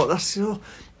 Do you know what? That's so...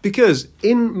 Because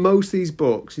in most of these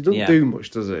books, he doesn't do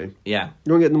much, does he? Yeah.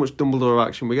 You don't get much Dumbledore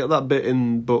action. We get that bit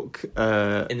in book... in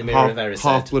the Mirror of Erised.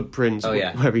 Half-Blood Prince,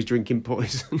 where he's drinking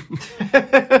poison.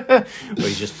 Where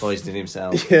he's just poisoning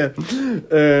himself. Yeah.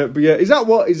 But yeah, is that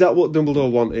what Dumbledore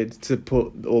wanted, to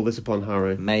put all this upon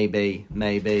Harry? Maybe.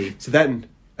 So then,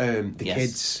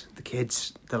 the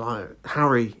kids, they're like,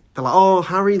 Harry, oh,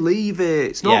 Harry, leave it.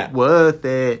 It's not worth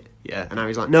it. Yeah, and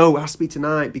Harry's like, no, it has to be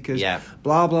tonight because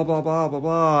blah, blah, blah, blah, blah,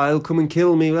 blah, he'll come and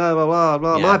kill me, blah, blah, blah,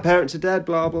 blah, my parents are dead,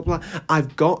 blah, blah, blah.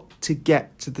 I've got to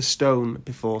get to the stone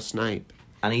before Snape.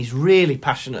 And he's really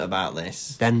passionate about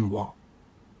this. Then what?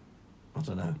 I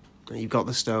don't know. You've got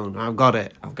the stone. I've got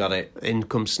it. In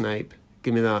comes Snape.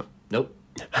 Give me that. Nope.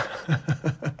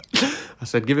 I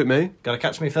said, give it me. Gotta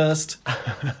catch me first.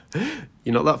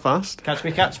 You're not that fast. Catch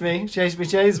me. Chase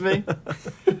me.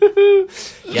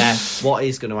 Yeah, what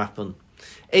is going to happen?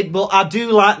 But I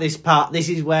do like this part. This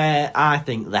is where I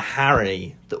think the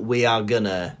Harry that we are going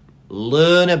to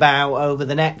learn about over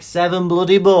the next 7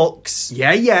 bloody books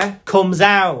comes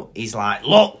out. He's like,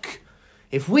 look,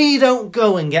 if we don't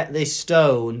go and get this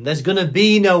stone, there's going to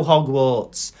be no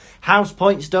Hogwarts. House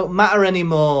points don't matter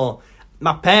anymore.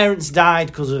 My parents died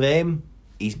because of him.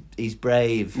 He's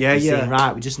brave. He's saying,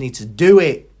 right, we just need to do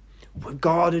it. We've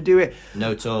got to do it.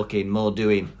 No talking, more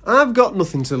doing. I've got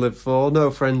nothing to live for,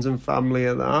 no friends and family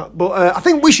and that, but I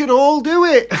think we should all do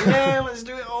it. Yeah, let's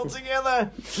do it all together.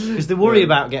 Because they worry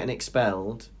about getting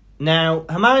expelled. Now,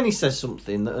 Hermione says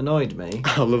something that annoyed me.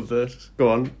 I love this. Go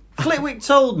on. Flitwick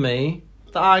told me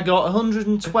that I got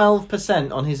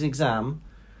 112% on his exam.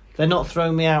 They're not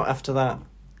throwing me out after that.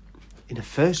 In a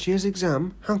first year's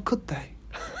exam? How could they?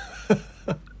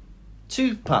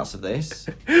 2 parts of this.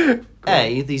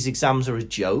 A, these exams are a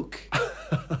joke.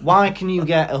 Why can you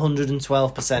get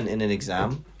 112% in an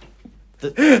exam?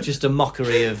 Just a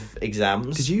mockery of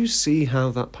exams. Did you see how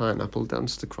that pineapple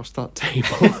danced across that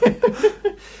table?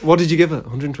 What did you give it?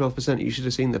 112%. You should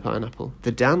have seen the pineapple.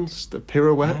 The dance, the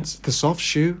pirouettes, the soft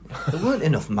shoe. There weren't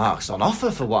enough marks on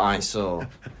offer for what I saw.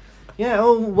 Yeah,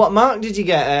 what mark did you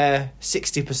get?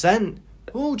 60%.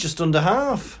 Oh, just under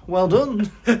half. Well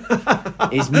done.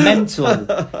 It's mental.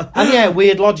 And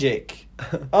weird logic.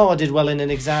 Oh, I did well in an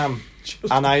exam.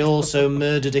 And I also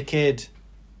murdered a kid.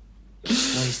 Well,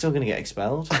 you're still going to get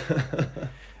expelled.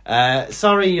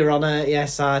 Sorry, Your Honour.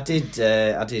 Yes, I did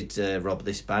rob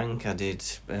this bank. I did,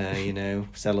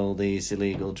 sell all these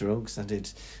illegal drugs. I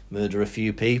did murder a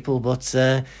few people. But,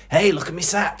 hey, look at me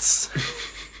sats.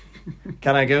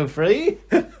 Can I go free?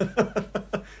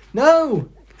 No.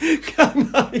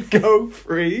 Can I go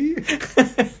free?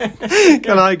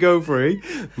 Can I go free?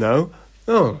 No.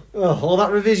 Oh, all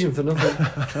that revision for nothing.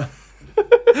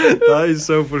 that is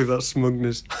so funny, that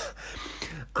smugness.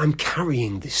 I'm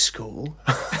carrying this school.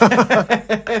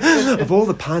 Of all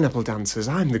the pineapple dancers,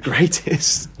 I'm the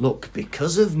greatest. Look,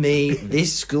 because of me,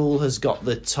 this school has got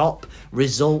the top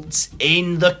results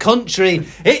in the country.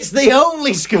 It's the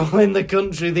only school in the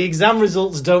country. The exam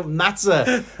results don't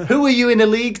matter. Who are you in a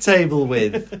league table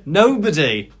with?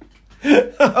 Nobody.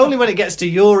 Only when it gets to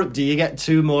Europe do you get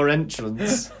 2 more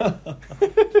entrants.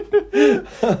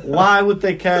 Why would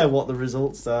they care what the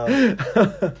results are?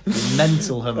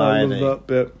 Mental Hermione. I love that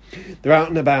bit. They're out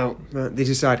and about. They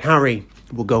decide, Harry,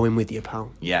 we'll go in with you,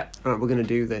 pal. Yeah. All right, we're going to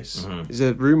do this. Mm-hmm. Is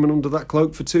there room under that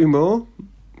cloak for 2 more?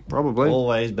 Probably.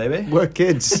 Always, baby. We're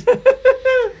kids.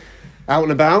 Out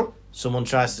and about. Someone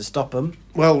tries to stop them.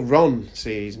 Well, Ron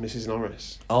sees Mrs.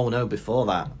 Norris. Oh, no, before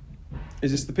that.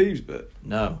 Is this the Peeves bit?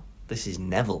 No, this is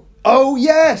Neville. Oh,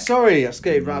 yeah, sorry. I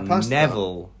skated right past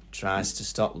Neville tries to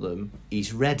stop them.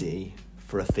 He's ready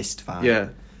for a fist fight. Yeah.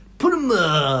 Put him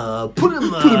up! Put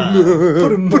him up!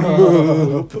 Put him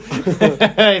up!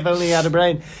 If only he had a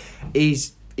brain.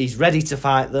 He's ready to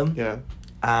fight them. Yeah.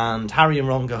 And Harry and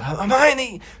Ron go,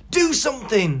 Hermione, do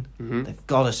something! Mm-hmm. They've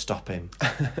got to stop him.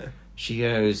 She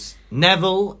goes,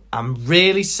 Neville, I'm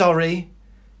really sorry.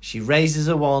 She raises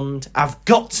a wand. I've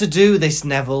got to do this,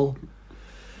 Neville.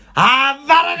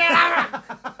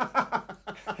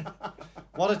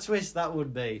 What a twist that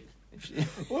would be.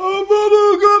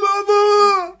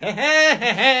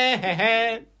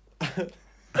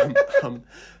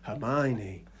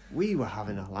 Hermione, we were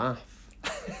having a laugh.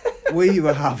 We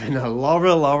were having a lot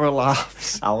of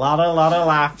laughs. A lot of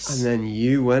laughs. And then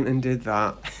you went and did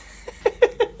that.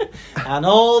 And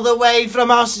all the way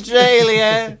from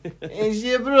Australia is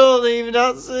your brother you've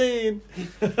not seen.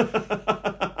 She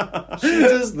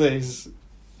does this.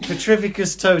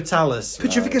 Petrificus totalis.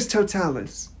 Petrificus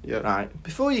totalis. Yeah. Right.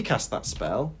 Before you cast that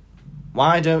spell,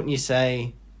 why don't you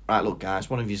say, right, look, guys,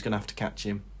 one of you's going to have to catch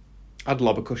him. I'd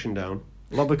lob a cushion down.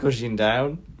 Lob a cushion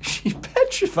down. She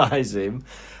petrifies him.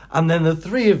 And then the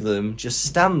 3 of them just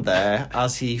stand there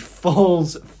as he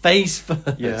falls face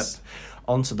first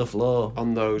onto the floor.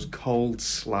 On those cold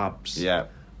slabs. Yeah.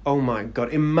 Oh, my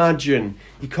God. Imagine.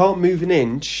 You can't move an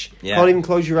inch. Yeah. Can't even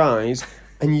close your eyes.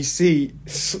 And you see,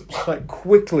 like,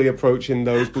 quickly approaching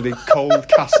those bloody cold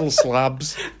castle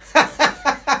slabs.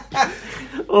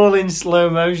 All in slow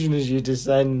motion as you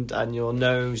descend, and your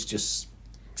nose just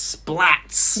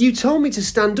splats. You told me to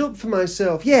stand up for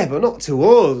myself. Yeah, but not to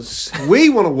us. We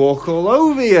want to walk all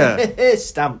over you.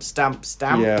 Stamp, stamp,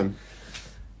 stamp. Yeah.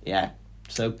 Yeah.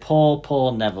 So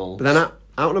poor Neville. But then out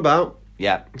and about,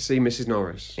 yeah, see Mrs.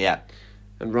 Norris. Yeah.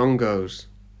 And Ron goes,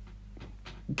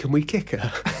 can we kick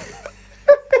her?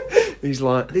 He's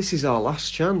like, this is our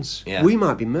last chance. Yeah. We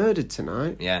might be murdered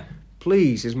tonight. Yeah.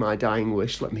 Please, is my dying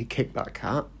wish, let me kick that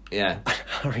cat. Yeah.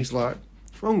 Harry's like,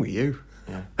 what's wrong with you?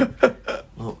 Yeah.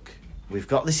 Look, we've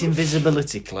got this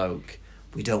invisibility cloak.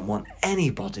 We don't want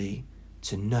anybody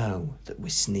to know that we're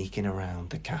sneaking around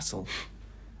the castle.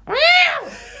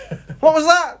 What was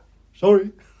that? Sorry.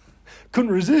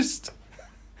 Couldn't resist.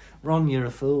 Ron, you're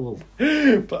a fool.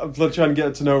 But I'm trying to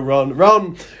get to know Ron.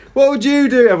 Ron, what would you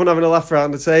do? Everyone having a laugh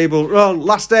around the table. Ron,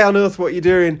 last day on Earth, what are you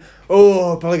doing?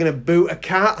 Oh, probably going to boot a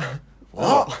cat.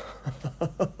 What?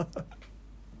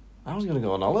 I was going to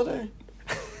go on holiday.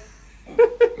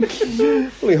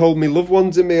 Only hold me loved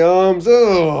ones in my arms.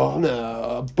 Oh,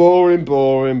 no.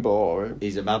 Boring.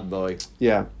 He's a mad boy.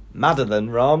 Yeah. Madder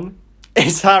than Ron.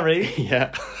 It's Harry.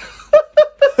 Yeah.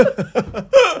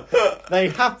 They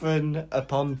happen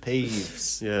upon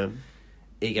Peeves. Yeah.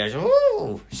 He goes,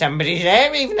 oh, somebody's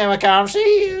there even though I can't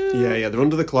see you. Yeah, they're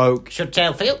under the cloak. Should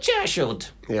tell Filcher, I should.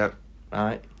 Yeah.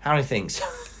 Right. Harry thinks,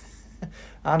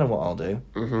 I know what I'll do.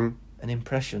 Mm-hmm. An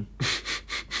impression.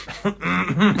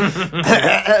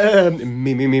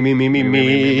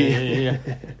 Me.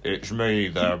 It's me,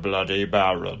 the bloody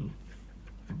Baron.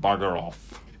 Bugger off.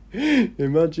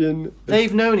 Imagine.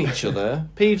 They've known each other.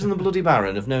 Peeves and the Bloody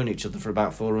Baron have known each other for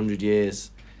about 400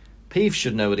 years. Peeves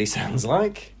should know what he sounds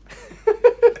like.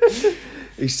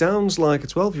 He sounds like a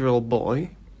 12-year-old boy.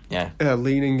 Yeah.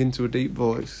 Leaning into a deep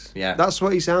voice. Yeah. That's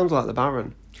what he sounds like, the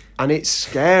Baron. And it's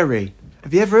scary.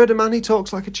 Have you ever heard a man who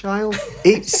talks like a child?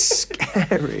 It's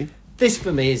scary. This,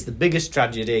 for me, is the biggest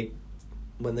tragedy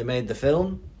when they made the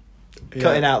film.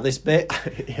 Cutting out this bit.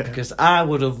 Yeah. Because I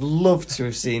would have loved to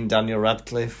have seen Daniel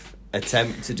Radcliffe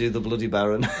attempt to do the Bloody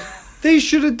Baron. They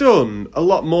should have done a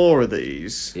lot more of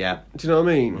these. Yeah. Do you know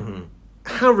what I mean?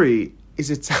 Mm-hmm. Harry is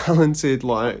a talented,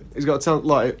 he's got a talent,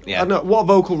 I don't know, what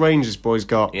vocal range this boy's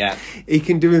got. Yeah. He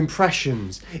can do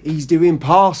impressions. He's doing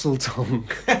parcel tongue.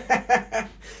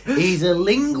 He's a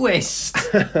linguist.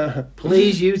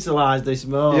 Please utilise this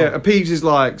more. Yeah, and Peeves is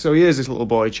like, so he hears this little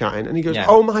boy chatting, and he goes, Yeah.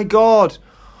 oh my God,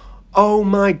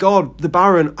 the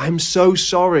Baron, I'm so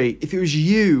sorry. If it was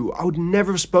you, I would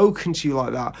never have spoken to you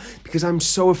like that, because I'm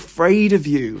so afraid of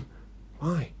you.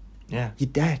 Why? Yeah. You're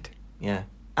dead. Yeah.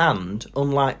 And,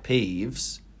 unlike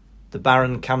Peeves, the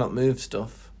Baron cannot move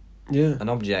stuff Yeah. and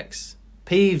objects.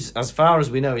 Peeves, as far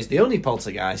as we know, is the only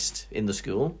poltergeist in the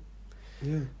school.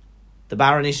 Yeah. The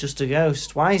Baron is just a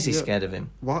ghost. Why is he Yeah. scared of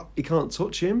him? What? He can't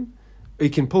touch him? He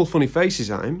can pull funny faces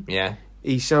at him. Yeah.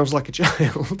 He sounds like a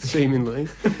child, seemingly.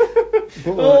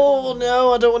 But, Oh,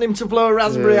 no, I don't want him to blow a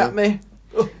raspberry Yeah. at me.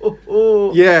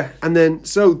 yeah, and then,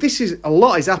 so a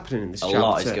lot is happening in this chapter. A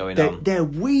lot is going on. They're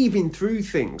weaving through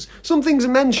things. Some things are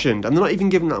mentioned, and they're not even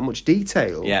given that much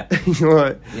detail. Yeah. You're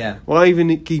like, Yeah. why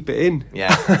even keep it in?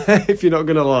 Yeah. If you're not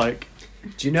going to,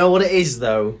 Do you know what it is,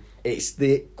 though?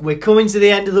 We're coming to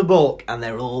the end of the book, and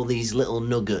there are all these little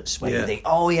nuggets where you think,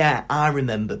 oh yeah, I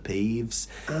remember Peeves.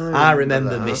 I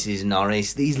remember that. Mrs.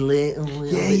 Norris. These little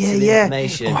bits of Yeah.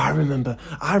 information. Oh,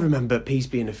 I remember Peace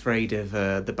being afraid of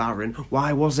the Baron.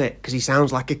 Why was it? Because he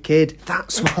sounds like a kid.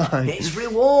 That's why. It's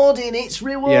rewarding.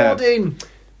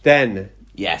 Then,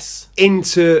 Yes.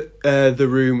 into the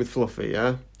room with Fluffy,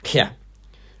 yeah? Yeah.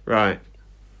 Right.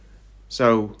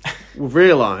 So, we've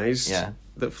realised Yeah.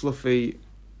 that Fluffy,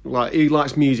 he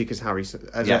likes music, as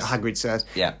Yes. Hagrid says.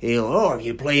 Yeah.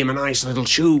 You play him a nice little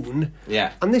tune.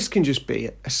 Yeah. And this can just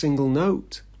be a single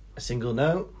note. A single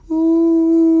note.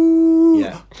 Ooh.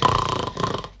 Yeah.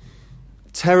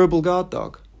 Terrible guard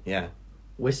dog. Yeah.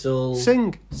 Whistle.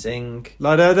 Sing.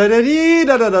 La La da da da dee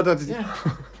da da da da. Yeah.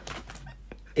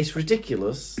 It's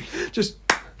ridiculous. Just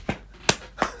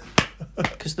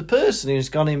Because the person who's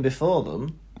gone in before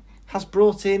them has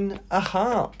brought in a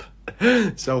harp.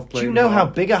 self-playing. Do you know how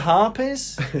harp. big a harp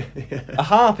is? A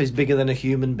harp is bigger than a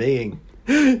human being.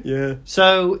 Yeah.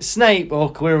 So Snape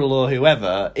or Quirrell or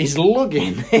whoever is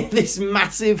lugging this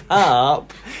massive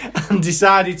harp and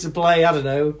decided to play, I don't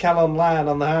know, Callum Lyon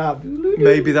on the harp.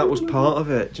 Maybe that was part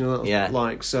of it. Do you know that?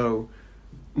 Yeah. So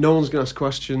no one's going to ask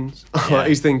questions. Yeah.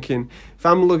 He's thinking, if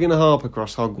I'm lugging a harp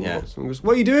across Hogwarts, Yeah. and he goes,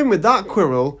 what are you doing with that,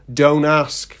 Quirrell? Don't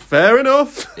ask. Fair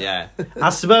enough. Yeah. I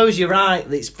suppose you're right.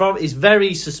 It's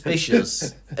very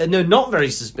suspicious. No, not very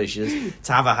suspicious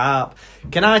to have a harp.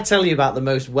 Can I tell you about the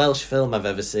most Welsh film I've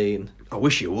ever seen? I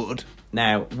wish you would.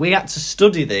 Now, we had to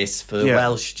study this for Yeah.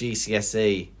 Welsh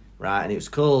GCSE, right? And it was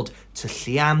called To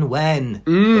Llian Wen,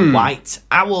 the White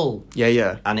Owl.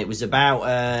 Yeah. And it was about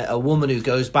a woman who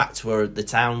goes back to the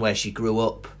town where she grew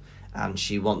up, and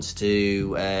she wants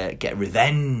to get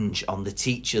revenge on the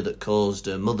teacher that caused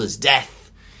her mother's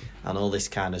death and all this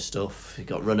kind of stuff. He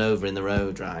got run over in the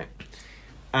road, right?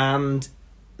 And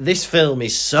this film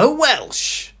is so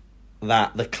Welsh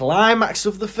that the climax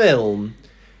of the film,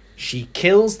 she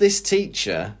kills this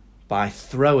teacher by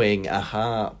throwing a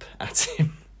harp at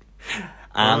him.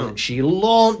 And she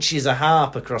launches a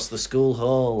harp across the school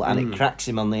hall, and it cracks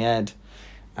him on the head,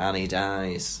 and he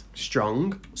dies.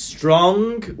 Strong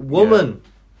Woman.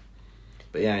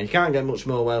 But yeah, you can't get much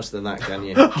more Welsh than that, can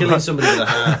you? Killing somebody with a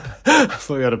harp. I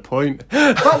thought you had a point.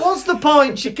 That was the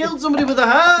point. She killed somebody with a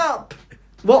harp.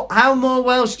 What? How more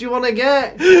Welsh do you want to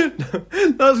get?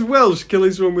 That's Welsh,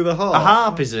 killing someone with a harp. A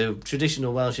harp is a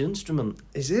traditional Welsh instrument.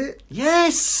 Is it?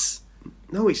 Yes.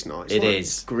 No, it's not. It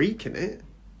is. Greek, isn't it?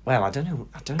 Well, I don't know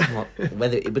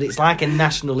but it's like a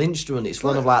national instrument. It's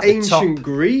one of the ancient top.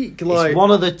 Greek, It's one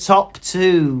of the top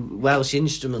 2 Welsh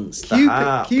instruments. The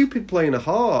harp. Cupid playing a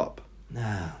harp.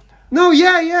 No. No,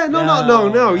 yeah,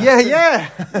 no, yeah.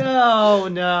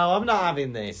 No, I'm not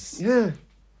having this. Yeah.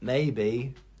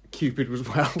 Maybe Cupid was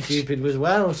Welsh. Cupid was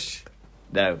Welsh.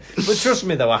 No. But trust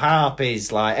me though, a harp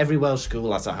is like, every Welsh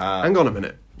school has a harp. Hang on a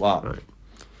minute. What? Right.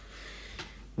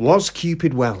 Was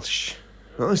Cupid Welsh?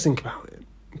 Well, let's think about it.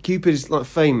 Cupid is like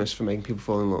famous for making people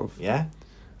fall in love. Yeah.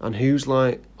 And who's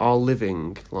like our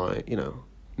living, like,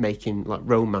 making like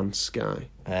romance guy?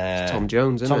 It's Tom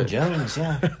Jones, isn't Tom it? Jones,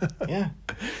 yeah. Yeah.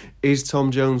 Is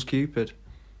Tom Jones Cupid?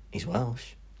 He's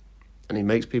Welsh. And he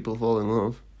makes people fall in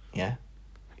love. Yeah.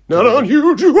 Not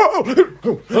unusual.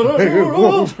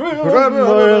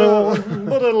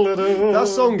 That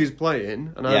song is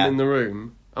playing, and I'm in the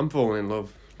room. I'm falling in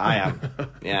love. I am,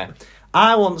 yeah.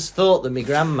 I once thought that my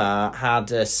grandma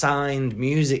had signed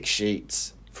music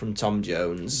sheets from Tom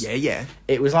Jones. Yeah.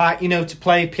 It was like, to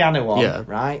play piano on, Yeah.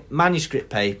 right? Manuscript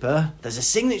paper, there's a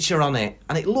signature on it,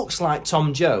 and it looks like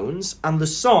Tom Jones, and the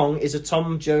song is a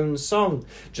Tom Jones song.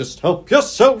 Just help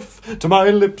yourself to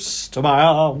my lips, to my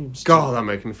arms. God, that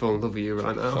making me fall in love with you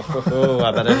right now. Oh,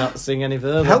 I better not sing any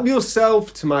further. Help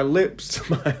yourself to my lips,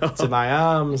 to my arms. To my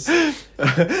arms.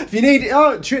 If you need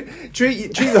treat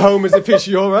the home as if it's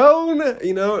your own.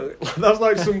 That's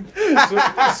like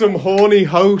some horny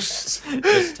host.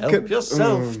 Just help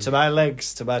yourself to my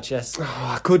legs, to my chest.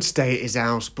 Oh, I could stay at his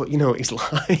house, but you know what he's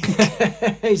like.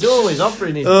 He's always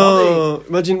offering his body.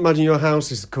 Imagine your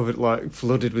house is covered, like,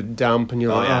 flooded with damp, and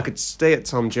you're like, yeah. I could stay at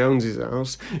Tom Jones's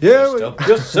house. Just help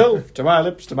yourself to my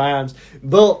lips, to my arms.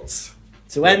 But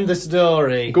to end the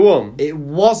story, Go on. it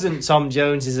wasn't Tom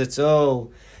Jones's at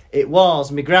all. It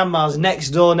was my grandma's next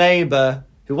door neighbour,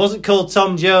 who wasn't called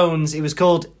Tom Jones, he was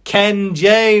called Ken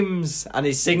James, and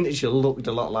his signature looked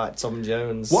a lot like Tom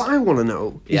Jones. What I want to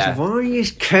know Yeah. is why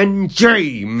is Ken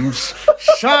James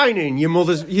signing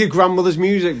your grandmother's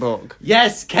music book?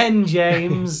 Yes, Ken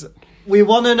James. We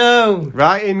want to know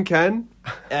Right in, Ken.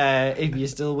 if you're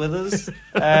still with us.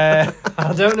 I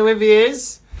don't know if he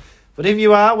is, but if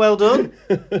you are, well done.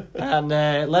 And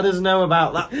let us know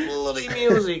about that bloody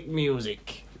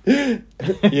music.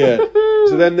 Yeah.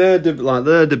 So then they're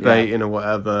debating or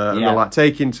whatever, and Yeah. they're like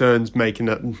taking turns making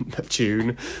a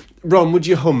tune. Ron, would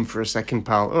you hum for a second,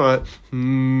 pal? All right.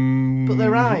 But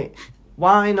they're right.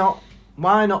 Why not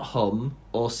hum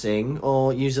or sing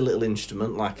or use a little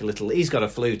instrument like a little... He's got a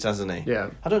flute, hasn't he? Yeah.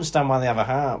 I don't understand why they have a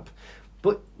harp.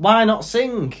 But why not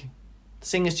sing?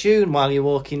 Sing a tune while you're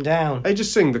walking down. Hey,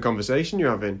 just sing the conversation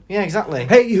you're having. Yeah, exactly.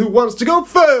 Hey, who wants to go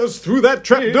first through that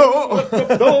trapdoor?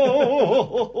 This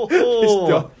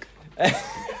dog.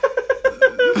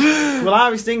 Well, I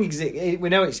was thinking, 'cause we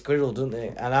know it's Quirrell, don't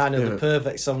they? And I know Yeah. the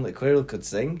perfect song that Quirrell could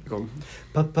sing. Go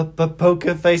on.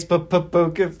 Poker face,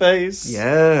 poker face.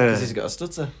 Yeah. Because he's got a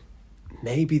stutter.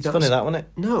 Maybe It's that's... funny, that, wasn't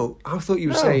it? No, I thought you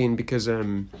were No. saying because...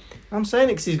 I'm saying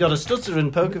it because he's got a stutter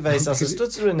and Poker Face has a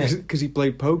stutter in it. Because he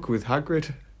played poker with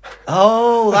Hagrid.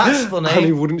 Oh, that's And he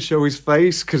funny. wouldn't show his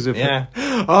face because of... Yeah.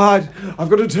 I've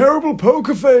got a terrible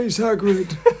poker face,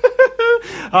 Hagrid.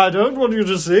 I don't want you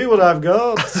to see what I've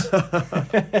got.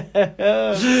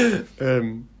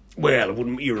 Well, I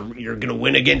wouldn't. You're gonna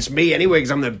win against me anyway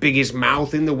because I'm the biggest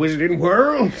mouth in the wizarding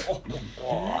world.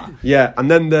 Yeah, and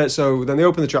then then they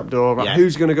open the trapdoor. Right, Yeah.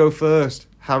 who's gonna go first?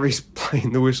 Harry's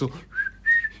playing the whistle.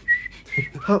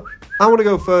 I want to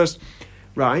go first.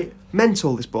 Right,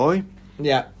 mental. This boy.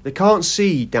 Yeah. They can't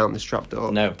see down this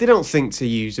trapdoor. No. They don't think to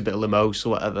use a bit of limos or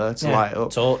whatever to light it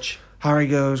up. Torch. Harry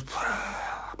goes,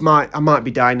 I might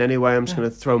be dying anyway. I'm just going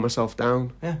to throw myself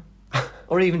down. Yeah.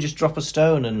 Or even just drop a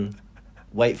stone and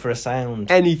wait for a sound.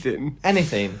 Anything.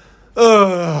 Anything.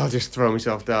 I'll just throw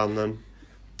myself down then.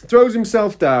 Throws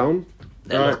himself down.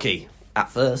 They're Right. lucky.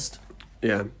 At first.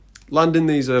 Yeah. Landing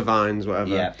these vines, whatever.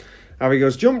 Yeah. Harry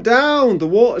goes, jump down. The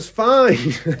water's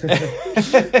fine.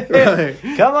 Right.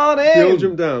 Come on They all in.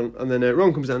 jump down. And then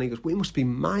Ron comes down and he goes, we must be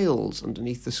miles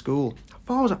underneath the school. How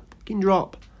far was that fucking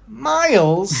drop?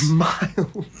 Miles.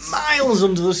 Miles. Miles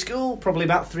under the school. Probably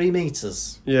about 3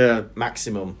 metres. Yeah.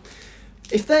 Maximum.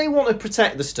 If they want to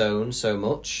protect the stone so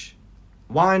much,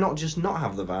 why not just not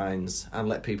have the vines and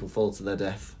let people fall to their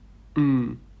death?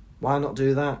 Why not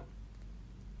do that?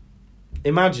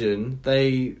 Imagine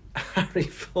Harry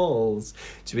falls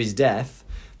to his death.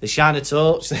 They shine a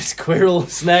torch. There's Quirrell,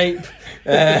 Snape,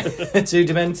 2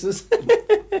 Dementors.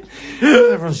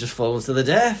 Everyone's just fallen to their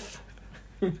death.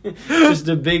 Just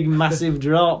a big, massive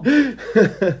drop.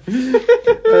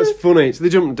 That's funny. So they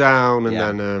jump down and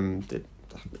Yeah. then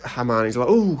Hermione's like,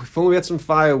 oh, if only we had some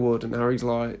firewood. And Harry's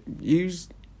like, use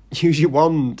your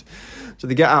wand. So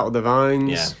they get out of the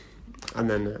vines. Yeah. And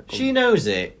then... She knows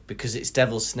it because it's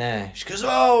Devil's Snare. She goes,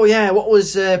 oh, yeah, what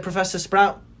was Professor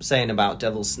Sprout saying about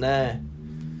Devil's Snare?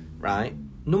 Right.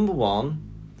 Number 1,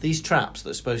 these traps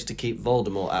that are supposed to keep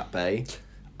Voldemort at bay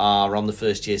are on the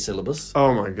first year syllabus.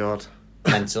 Oh, my God.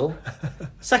 Mental.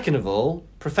 Second of all,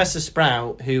 Professor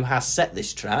Sprout, who has set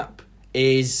this trap,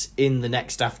 is in the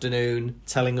next afternoon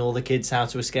telling all the kids how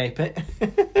to escape it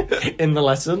in the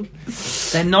lesson.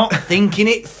 They're not thinking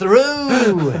it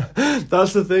through.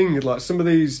 That's the thing. Like, some of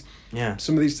these Yeah.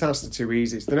 tasks are too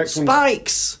easy. The next one...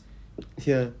 Spikes.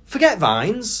 Yeah. Forget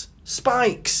vines.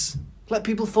 Spikes. Let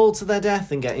people fall to their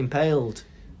death and get impaled.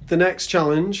 the next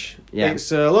challenge. Yeah.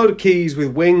 It's a load of keys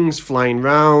with wings flying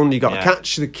round. You got to Yeah.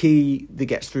 catch the key that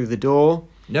gets through the door.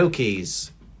 No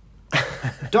keys.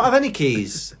 Don't have any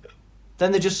keys.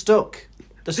 Then they're just stuck.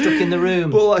 They're stuck in the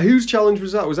room. But like, whose challenge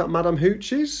was that? Was that Madame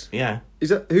Hooch's? Yeah. Is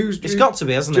that who's? It's got to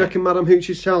be, hasn't Do you it? reckon Madame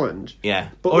Hooch's challenge? Yeah.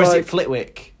 But or is like- it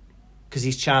Flitwick? Because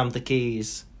he's charmed the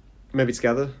keys. Maybe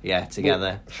together. Yeah,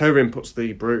 together. Her input's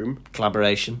the broom.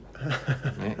 Collaboration.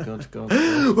 Yeah,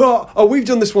 good. Well, we've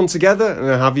done this one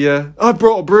together. Have you? I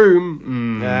brought a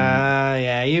broom.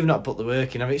 Yeah, you've not put the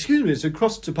work in. Excuse me, it's a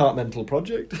cross-departmental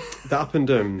project. That happened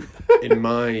in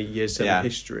my year 7 Yeah.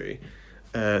 history.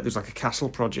 There's like a castle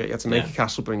project. You had to make Yeah. a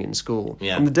castle, bring it in school.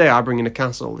 Yeah. On the day I bring in a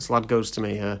castle, this lad goes to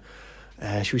me,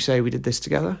 should we say we did this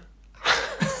together?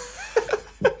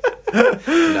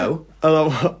 No.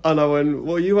 And I went,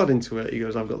 what are you adding to it? He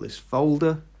goes, I've got this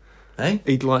folder. Hey?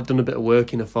 He'd like done a bit of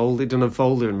work in a folder. He'd done a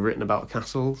folder and written about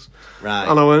castles. Right.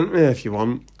 And I went, yeah, if you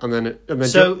want. And then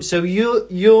So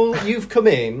you've come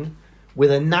in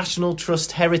with a National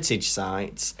Trust heritage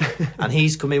site, and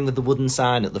he's come in with the wooden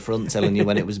sign at the front telling you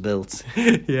when it was built.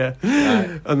 yeah.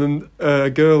 Right. And then a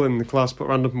girl in the class put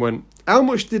random and went, how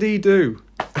much did he do?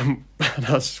 And I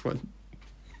just went,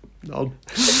 none.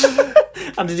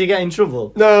 And did you get in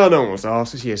trouble? No one was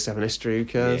asked. It's year 7 history. Who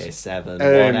cares? Year 7,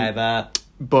 whatever.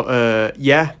 But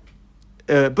yeah.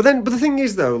 But the thing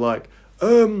is though, like,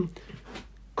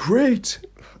 great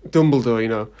Dumbledore, you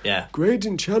know. Yeah. Great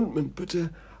enchantment, but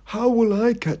how will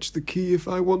I catch the key if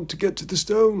I want to get to the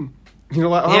stone? You know,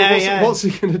 like, what's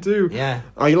he gonna do? Yeah.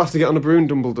 Oh, you'll have to get on a broom,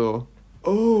 Dumbledore.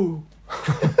 Oh.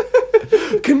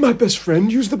 Can my best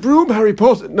friend use the broom, Harry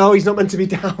Potter? No, he's not meant to be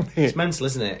down here. It's mental,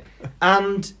 isn't it?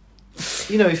 And,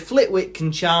 you know, if Flitwick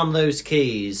can charm those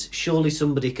keys, surely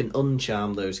somebody can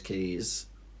uncharm those keys.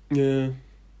 Yeah.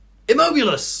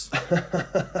 Immobulus!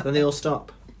 Then they all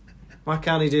stop. Why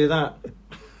can't he do that?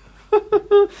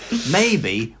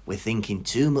 Maybe we're thinking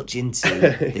too much into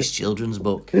this children's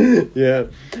book. Yeah.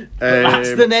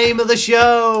 That's the name of the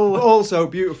show! Also,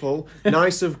 beautiful.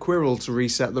 Nice of Quirrell to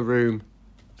reset the room.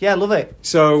 Yeah, love it.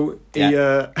 So, he,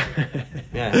 Yeah.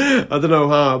 I don't know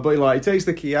how, but he takes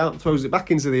the key out, throws it back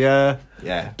into the air.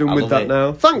 Yeah. Done I with love that it.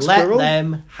 now. Thanks, Let Quirrell.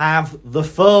 them have the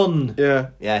fun. Yeah.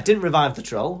 Yeah, didn't revive the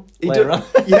troll. He later do- on.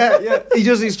 yeah. He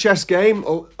does his chess game.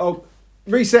 Oh,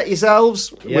 reset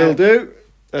yourselves. Yeah. Will do.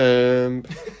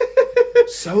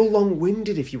 So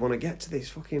long-winded if you want to get to this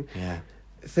fucking Yeah.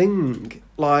 thing.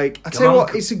 Like, I Come tell you on,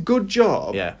 what, it's a good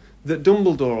job Yeah. that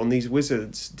Dumbledore on these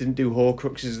wizards didn't do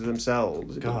Horcruxes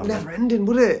themselves. It'd be God, never ending,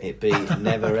 would it? It'd be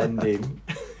never ending.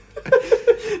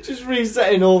 Just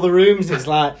resetting all the rooms. It's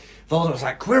like, Voldemort's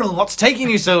like, Quirrell, what's taking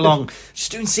you so long?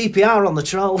 Just doing CPR on the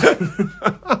troll.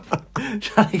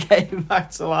 Trying to get him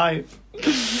back to life.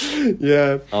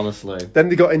 Yeah. Honestly. Then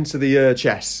they got into the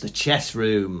chess. The chess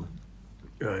room.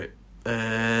 Right.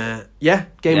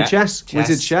 Game of chess,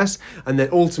 wizard chess, and then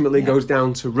ultimately goes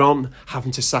down to Ron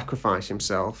having to sacrifice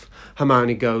himself.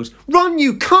 Hermione goes, Ron,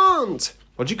 you can't!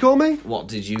 What'd you call me? What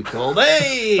did you call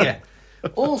me?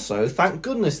 Also, thank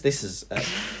goodness this has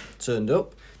turned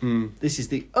up. This is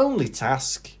the only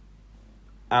task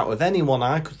out of any one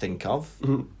I could think of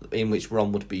in which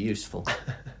Ron would be useful.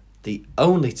 The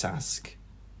only task.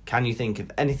 Can you think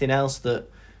of anything else that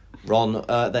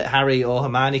that Harry or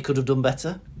Hermione could have done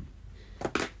better?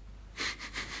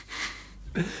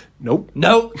 Nope.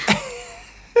 No.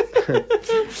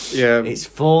 Yeah. It's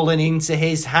fallen into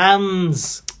his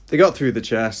hands. They got through the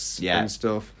chess Yeah. and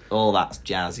stuff. All that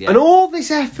jazz, yeah. And all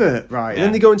this effort, right? Yeah. And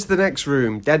then they go into the next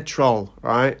room, dead troll,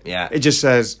 right? Yeah. It just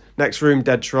says, next room,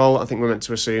 dead troll. I think we're meant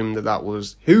to assume that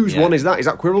was... Whose Yeah. one is that? Is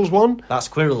that Quirrell's one? That's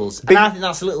Quirrell's. Big- And I think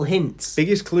that's a little hint.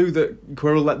 Biggest clue that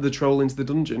Quirrell let the troll into the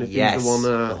dungeon if Yes, he was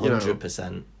the one...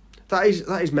 100%. That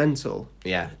is mental.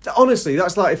 Yeah. Honestly,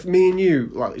 that's like if me and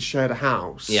you shared a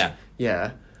house. Yeah.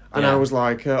 Yeah. And Yeah. I was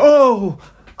like,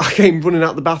 I came running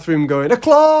out the bathroom going, a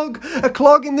clog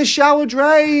in the shower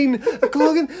drain, a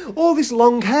clog in all this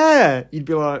long hair. You'd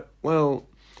be like, well,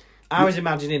 I was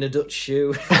imagining a Dutch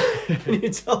shoe when you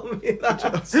told me that.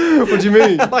 what do you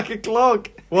mean? Like a clog.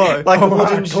 What? Like a Oh,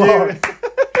 wooden clog.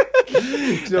 shoe. Do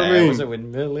you know what I It was mean? a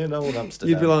windmill in old Amsterdam.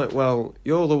 You'd be like, well,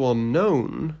 you're the one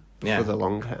known Yeah. for the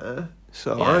long hair,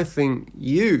 so Yeah. I think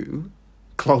you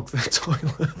clog the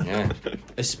toilet. Yeah.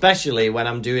 Especially when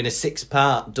I'm doing a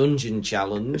 6-part dungeon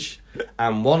challenge,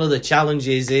 and one of the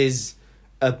challenges is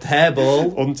a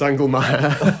hairball. Untangle my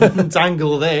hair.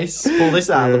 Untangle this, pull this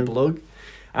out of the plug.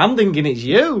 I'm thinking it's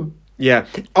you. Yeah.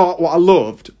 Oh, what I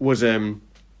loved was to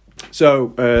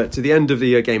the end of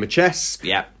the game of chess.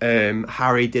 Yeah.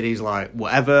 Harry did his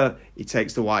whatever. He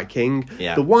takes the White King.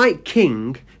 Yeah. The White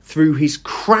King threw his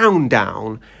crown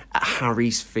down at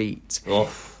Harry's feet.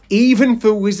 Oh. Even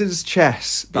for Wizard's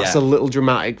chess, that's Yeah. a little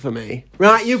dramatic for me.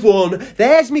 Right, you've won.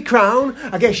 There's me crown.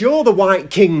 I guess you're the White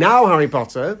King now, Harry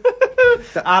Potter.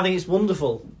 I think it's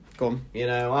wonderful. Go on. You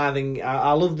know,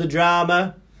 I love the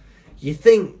drama. You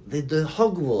think the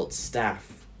Hogwarts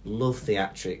staff love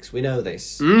theatrics. We know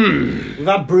this. We've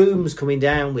had brooms coming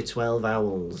down with 12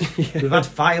 owls. We've had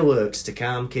fireworks to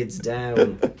calm kids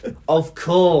down. Of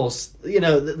course, you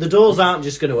know, the doors aren't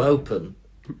just going to open.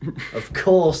 Of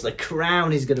course, the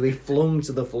crown is going to be flung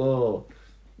to the floor,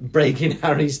 breaking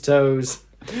Harry's toes.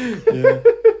 Yeah.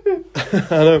 I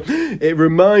know. It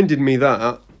reminded me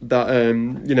that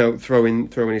you know, throwing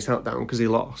his hat down because he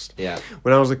lost. Yeah.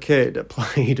 When I was a kid, I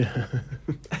played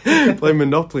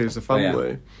Monopoly as a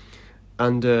family,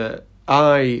 and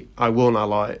I won.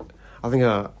 I think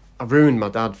I ruined my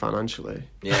dad financially.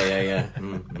 Yeah.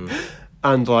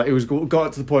 And like it was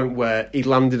got to the point where he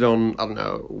landed on, I don't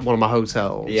know, one of my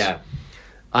hotels. Yeah.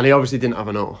 And he obviously didn't have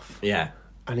enough. Yeah.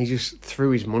 And he just threw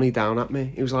his money down at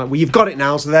me. He was like, "Well, you've got it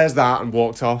now, so there's that," and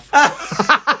walked off.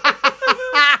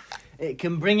 It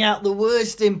can bring out the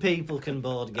worst in people, can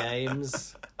board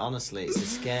games. Honestly, it's a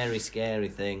scary, scary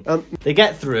thing. They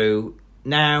get through.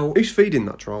 Now... Who's feeding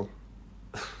that troll?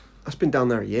 That's been down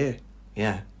there a year.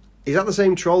 Yeah. Is that the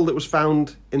same troll that was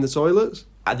found in the toilets?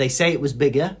 They say it was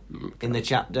bigger in the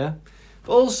chapter.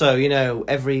 But also, you know,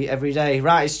 every day.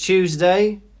 Right, it's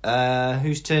Tuesday.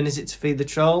 Whose turn is it to feed the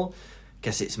troll?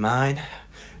 Guess it's mine.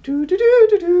 Lumos,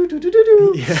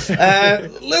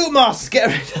 get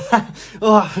rid of that.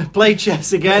 Oh, I played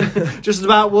chess again. Just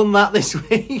about won that this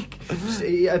week.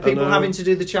 Are people having to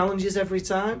do the challenges every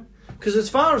time? Because as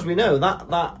far as we know,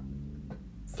 that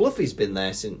Fluffy's been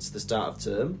there since the start of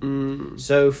term.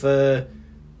 So for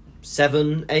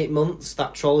 7-8 months,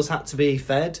 that troll has had to be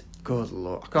fed. Good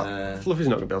lord. Fluffy's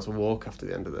not going to be able to walk after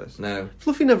the end of this. No.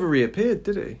 Fluffy never reappeared,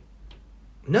 did he?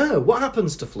 No, what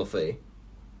happens to Fluffy?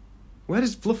 Where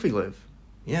does Fluffy live?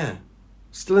 Yeah.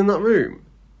 Still in that room?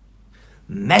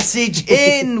 Message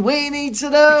in! We need to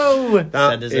know!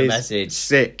 Send us a message.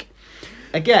 Sick.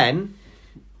 Again,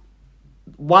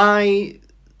 why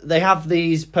they have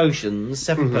these potions,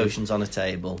 7 potions on a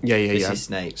table. Yeah. This is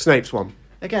Snape. Snape's one.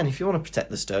 Again, if you want to protect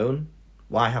the stone,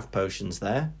 why have potions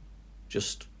there?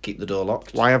 Just keep the door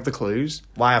locked. Why have the clues?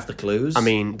 Why have the clues? I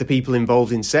mean, the people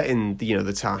involved in setting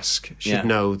the task should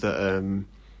know that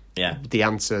the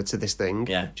answer to this thing.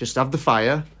 Yeah. Just have the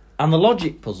fire. And the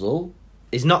logic puzzle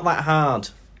is not that hard.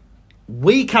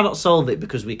 We cannot solve it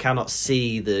because we cannot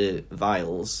see the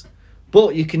vials,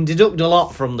 but you can deduct a lot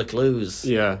from the clues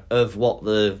of what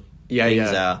the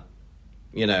things are.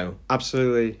 You know.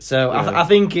 Absolutely. So I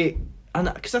think it...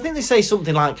 Because I think they say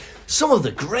something like, some of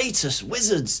the greatest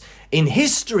wizards in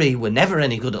history were never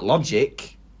any good at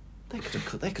logic. They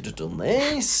could have done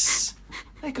this.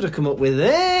 They could have come up with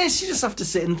this. You just have to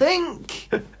sit and think.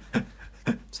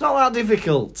 It's not that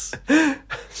difficult.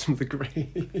 Some of the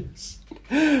greatest.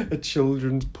 A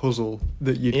children's puzzle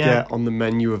that you'd get on the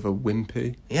menu of a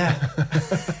Wimpy. Yeah.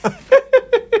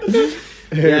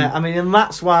 Yeah, I mean, and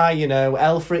that's why,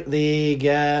 Elfric the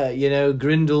Eager,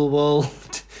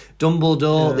 Grindelwald,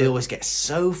 Dumbledore, they always get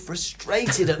so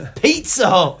frustrated at Pizza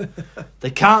Hut. They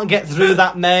can't get through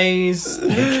that maze.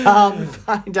 They can't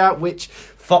find out which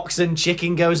fox and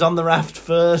chicken goes on the raft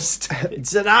first.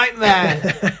 It's a nightmare.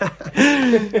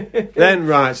 Then,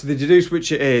 so they deduce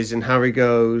which it is, and Harry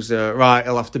goes, right,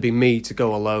 it'll have to be me to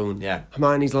go alone. Yeah.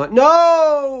 Hermione's like,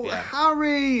 no,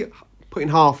 Harry! Putting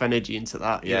half energy into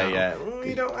that. Yeah.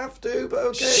 You don't have to, but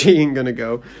okay. She ain't gonna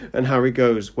go. And Harry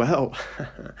goes, well,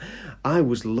 I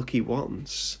was lucky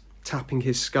once. Tapping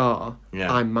his scar. Yeah.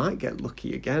 I might get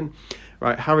lucky again.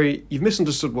 Right, Harry, you've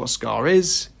misunderstood what a scar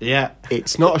is. Yeah.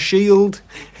 It's not a shield.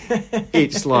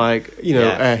 It's like,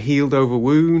 a healed over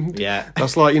wound. Yeah.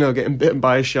 That's like, getting bitten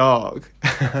by a shark.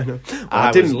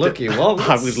 I was lucky once.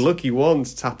 I was lucky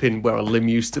once tapping where a limb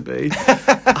used to be.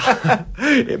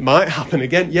 It might happen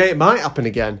again. Yeah, it might happen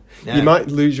again. Yeah. You might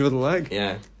lose your other leg.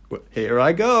 Yeah. Well, here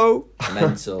I go.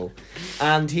 Mental.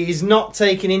 And he's not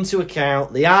taking into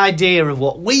account the idea of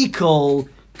what we call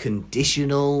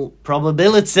conditional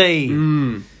probability.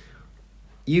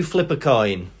 You flip a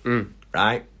coin,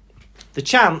 right? The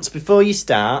chance, before you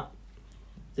start,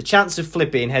 the chance of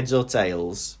flipping heads or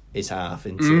tails is half,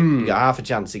 isn't it? You've got half a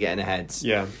chance of getting a heads.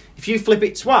 Yeah. If you flip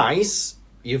it twice,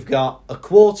 you've got a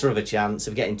quarter of a chance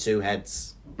of getting 2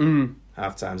 heads.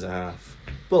 Half times a half.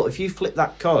 But if you flip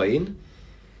that coin,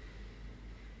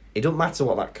 It doesn't matter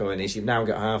what that coin is, you've now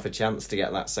got half a chance to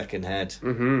get that second head.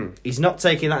 Mm-hmm. He's not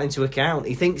taking that into account.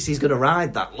 He thinks he's going to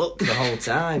ride that luck the whole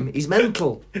time. He's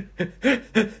mental.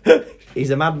 He's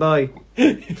a mad boy.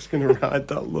 He's going to ride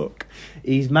that luck.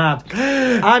 He's mad.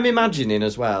 I'm imagining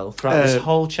as well, throughout this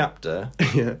whole chapter...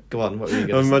 Yeah. Go on, what were you going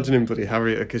to say? I'm imagining bloody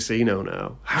Harry at a casino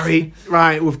now. Harry,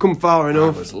 right, we've come far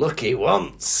enough. I was lucky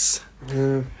once.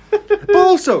 But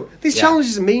also, these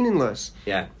challenges are meaningless.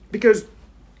 Yeah. Because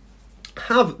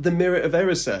have the Mirror of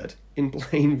Error said in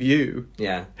plain view.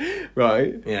 Yeah.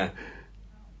 Right? Yeah.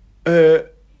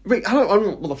 Rick, I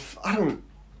don't...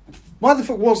 Why the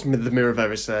fuck was the Mirror of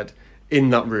Error said in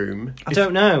that room? I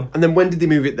don't know. And then when did they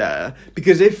move it there?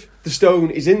 Because if the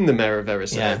stone is in the Mirror of Error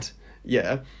said,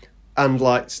 and,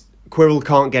 like, Quirrell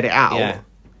can't get it out,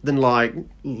 then, like,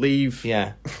 leave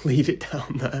it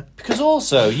down there. Because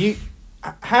also,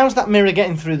 how's that mirror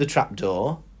getting through the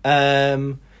trapdoor?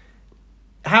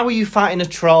 How are you fighting a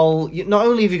troll? Not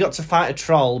only have you got to fight a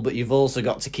troll, but you've also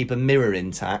got to keep a mirror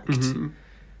intact. Mm-hmm.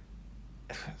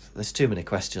 There's too many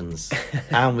questions,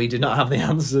 and we do not have the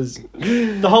answers.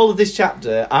 The whole of this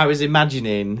chapter, I was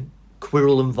imagining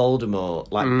Quirrell and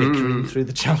Voldemort, like, bickering through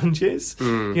the challenges.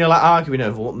 You know, like, arguing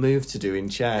over what move to do in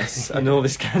chess, and all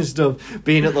this kind of stuff,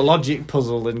 being at the logic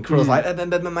puzzle, and Quirrell's like,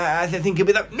 I think it'll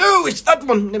be that, no, it's that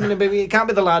one, it can't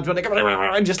be the large one,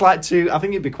 and just like I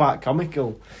think it'd be quite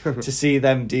comical to see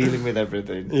them dealing with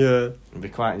everything. Yeah. It'd be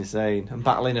quite insane. And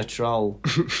battling a troll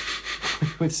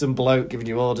with some bloke giving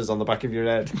you orders on the back of your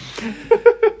head.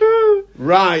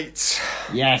 Right.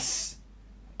 Yes.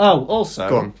 Oh, also...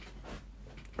 Go on.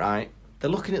 Right, they're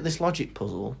looking at this logic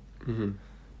puzzle. Mm-hmm.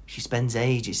 She spends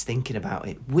ages thinking about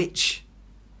it. Which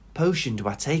potion do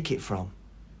I take it from?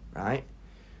 Right?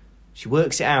 She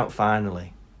works it out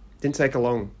finally. Didn't take her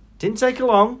long,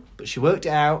 but she worked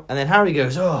it out. And then Harry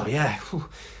goes, oh, yeah,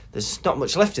 there's not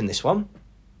much left in this one.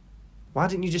 Why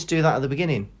didn't you just do that at the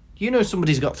beginning? You know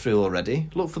somebody's got through already.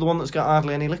 Look for the one that's got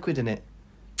hardly any liquid in it.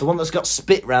 The one that's got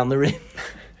spit round the rim.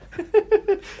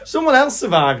 Someone else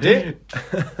survived it.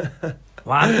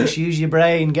 Why don't you use your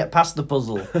brain, get past the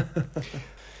puzzle?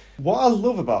 What I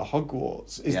love about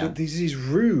Hogwarts is that these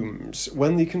rooms,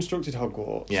 when they constructed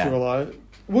Hogwarts, they were like,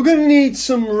 we're going to need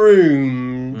some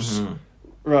rooms. Mm-hmm.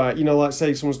 Right, you know, like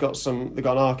say someone's got they've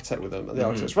got an architect with them, and the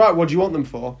architect's, right, what do you want them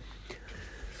for?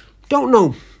 Don't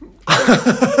know.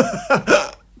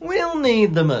 We'll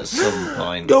need them at some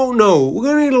point. Don't know. We're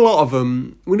going to need a lot of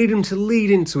them. We need them to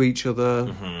lead into each other.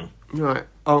 Mm-hmm. Right,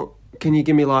 can you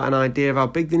give me, like, an idea of how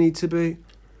big they need to be?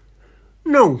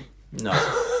 No. Do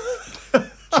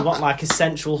you want, like, a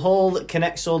central hall that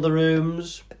connects all the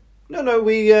rooms? No,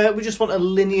 we just want a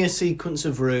linear sequence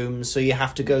of rooms, so you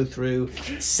have to go through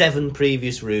 7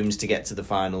 previous rooms to get to the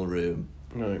final room.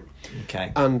 Right.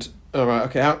 Okay. And, all right,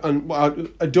 okay, and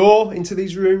a door into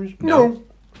these rooms? No.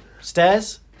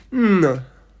 Stairs? No.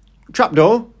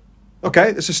 Trapdoor?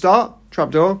 Okay, that's a start.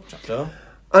 Trapdoor.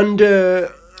 And,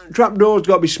 trapdoor's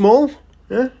got to be small.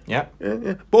 Yeah? Yeah.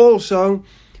 But also,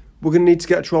 we're going to need to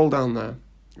get a troll down there.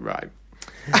 Right.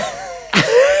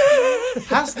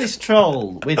 Has this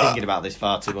troll... We're thinking about this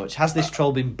far too much. Has this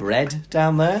troll been bred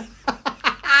down there?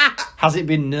 Has it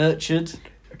been nurtured?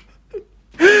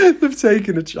 They've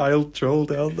taken a child troll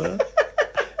down there.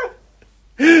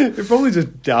 It probably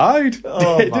just died.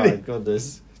 Oh, my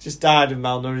goodness. Just died of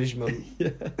malnourishment. Yeah.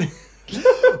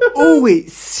 Oh, it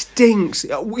stinks.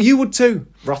 You would too.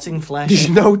 Rotting flesh. There's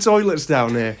no toilets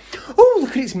down here. Oh,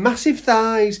 look at its massive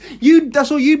thighs.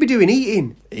 That's all you'd be doing,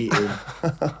 eating.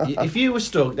 If you were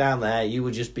stuck down there, you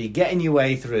would just be getting your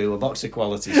way through a box of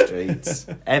Quality Streets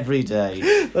every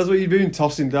day. That's what you'd be doing,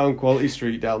 tossing down Quality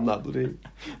Street down that bloody...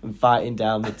 And fighting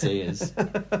down the tears.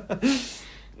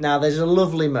 Now, there's a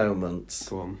lovely moment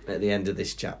at the end of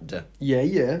this chapter.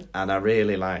 Yeah. And I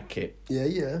really like it.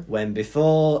 Yeah. When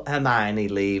before Hermione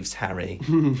leaves Harry,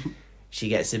 she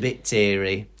gets a bit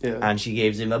teary and she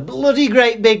gives him a bloody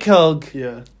great big hug.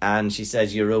 Yeah. And she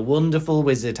says, you're a wonderful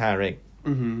wizard, Harry.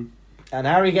 Mm-hmm. And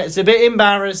Harry gets a bit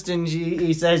embarrassed and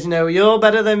he says, you're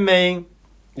better than me.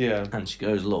 Yeah. And she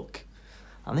goes, look,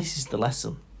 and this is the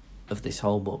lesson of this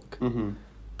whole book. Mm-hmm.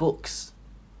 Books,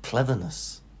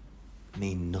 cleverness,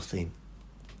 mean nothing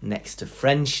next to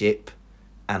friendship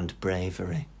and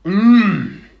bravery.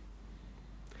 I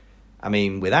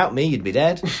mean, without me, you'd be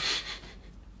dead.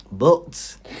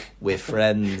 But we're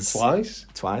friends. Twice.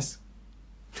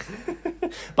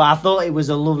 But I thought it was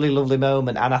a lovely, lovely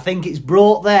moment, and I think it's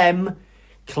brought them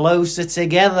closer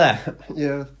together.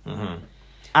 Yeah. Mm-hmm.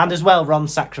 And as well, Ron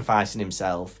sacrificing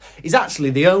himself is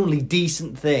actually the only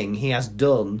decent thing he has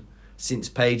done since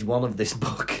page 1 of this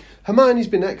book. Hermione's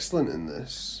been excellent in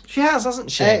this. She has,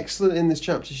 hasn't she? Excellent in this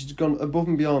chapter. She's gone above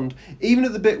and beyond. Even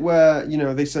at the bit where,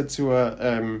 they said to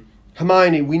her,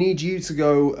 Hermione, we need you to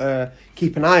go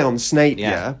keep an eye on Snape,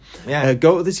 yeah?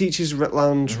 Go to the teacher's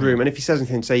lounge room, and if he says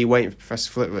anything, say you're waiting for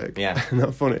Professor Flitwick. Yeah. Isn't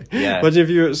that funny? Yeah. Imagine if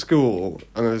you were at school,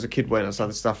 and there was a kid waiting outside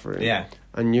the staff room. Yeah.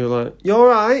 And you're like, you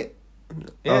alright?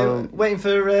 Yeah, waiting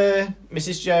for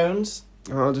Mrs. Jones.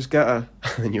 I'll just get her.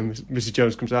 And Mrs.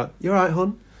 Jones comes out, you alright,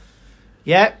 hon?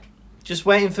 Yeah, just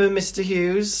waiting for Mr.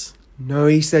 Hughes. No,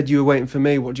 he said you were waiting for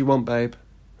me. What do you want, babe?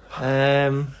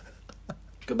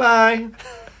 Goodbye.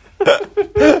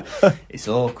 It's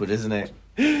awkward, isn't it?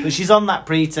 But she's on that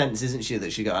pretense, isn't she,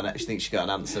 that she thinks she got an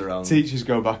answer wrong. Teachers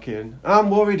go back in. I'm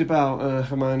worried about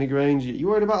Hermione Granger. You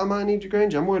worried about Hermione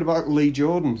Granger? I'm worried about Lee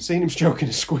Jordan. Seen him stroking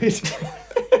a squid.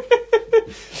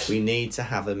 We need to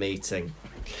have a meeting.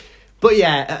 But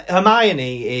yeah,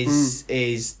 Hermione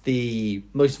is the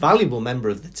most valuable member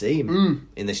of the team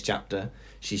in this chapter.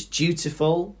 She's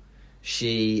dutiful.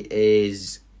 She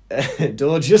is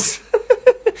gorgeous.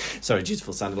 Sorry,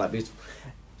 dutiful sounded like beautiful.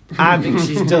 I think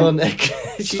she's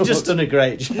just done a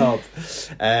great job,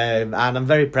 and I'm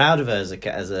very proud of her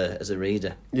as a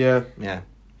reader. Yeah.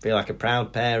 Feel like a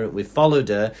proud parent. We've followed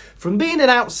her from being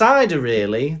an outsider,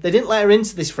 really. They didn't let her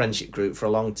into this friendship group for a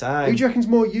long time. Who do you reckon's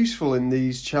more useful in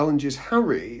these challenges,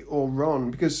 Harry or Ron?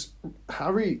 Because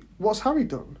what's Harry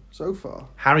done so far?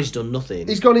 Harry's done nothing.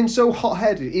 He's gone in so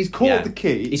hot-headed. He's caught the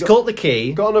key. He's caught the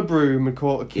key. Got on a broom and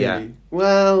caught a key. Yeah.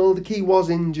 Well, the key was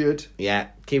injured. Yeah,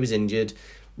 key was injured.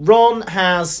 Ron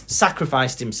has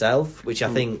sacrificed himself, which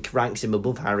I think ranks him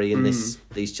above Harry in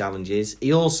these challenges.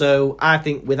 He also, I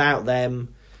think, without Ron,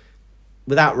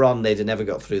 they'd have never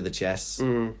got through the chess.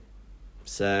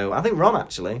 So I think Ron,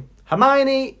 actually.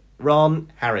 Hermione,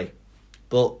 Ron, Harry.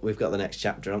 But we've got the next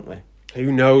chapter, haven't we?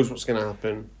 Who knows what's going to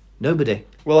happen? Nobody.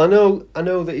 Well, I know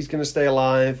that he's going to stay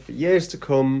alive for years to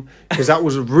come, because that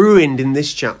was ruined in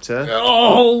this chapter.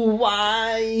 Oh,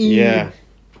 why? Yeah.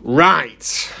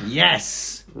 Right.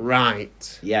 Yes.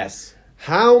 Right. Yes.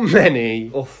 How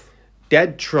many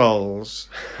dead trolls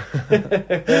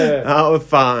out of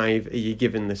 5 are you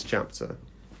giving this chapter?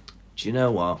 Do you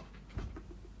know what?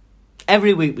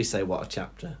 Every week we say, what a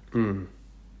chapter.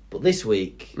 But this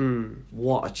week,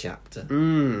 what a chapter.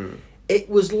 It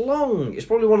was long. It's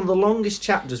probably one of the longest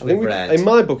chapters we've read. In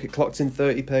my book, it clocked in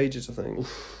 30 pages, I think.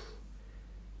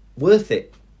 Worth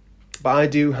it. But I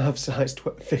do have size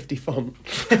 50 font.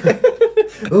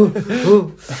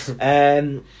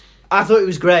 I thought it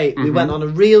was great. We went on a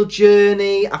real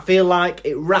journey. I feel like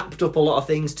it wrapped up a lot of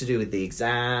things to do with the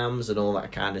exams and all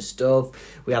that kind of stuff.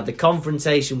 We had the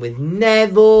confrontation with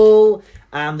Neville,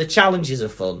 and the challenges are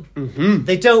fun.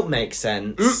 They don't make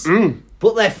sense,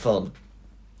 but they're fun.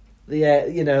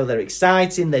 They're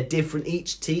exciting, they're different.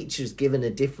 Each teacher's given a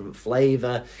different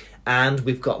flavour, and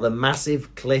we've got the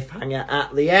massive cliffhanger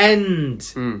at the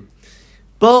end.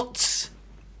 But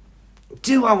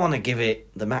do I want to give it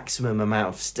the maximum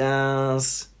amount of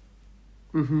stars?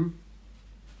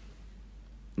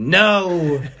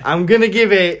 No, I'm going to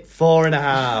give it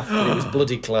 4.5. It was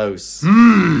bloody close.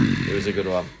 It was a good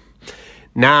one.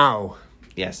 Now,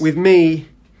 yes, with me,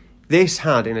 this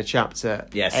had in a chapter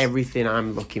everything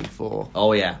I'm looking for.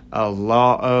 Oh, yeah. A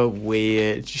lot of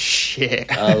weird shit.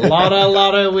 A lot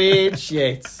of weird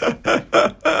shit.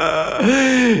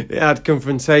 It had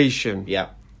confrontation. Yeah.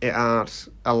 It had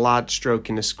a lad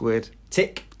stroking a squid.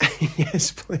 Tick.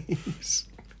 Yes, please.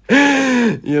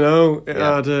 It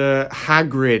had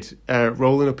Hagrid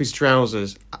rolling up his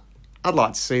trousers. I'd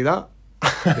like to see that.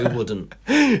 Who wouldn't?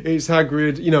 It's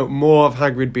Hagrid, more of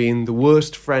Hagrid being the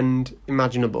worst friend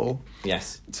imaginable.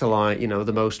 Yes. To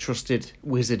the most trusted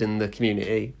wizard in the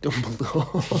community,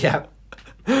 Dumbledore. Yeah.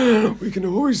 We can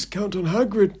always count on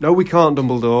Hagrid. No, we can't,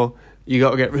 Dumbledore. You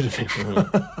got to get rid of him.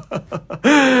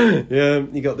 Yeah,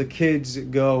 you got the kids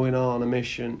going on a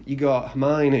mission. You got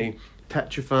Hermione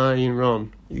petrifying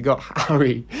Ron. You got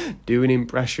Harry doing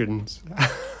impressions.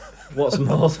 What's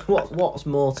more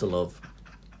to love?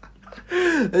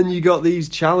 And you got these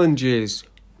challenges.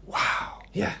 Wow.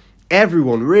 Yeah.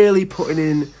 Everyone really putting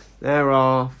in their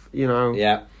half,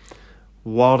 Yeah.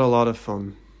 What a lot of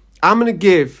fun. I'm going to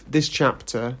give this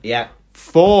chapter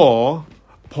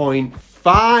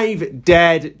 4.5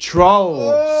 dead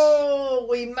trolls. Oh,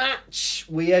 we match.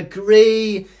 We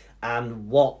agree. And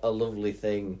what a lovely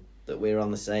thing that we're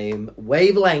on the same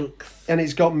wavelength. And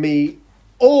it's got me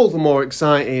all the more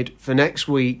excited for next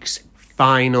week's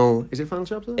final... Is it final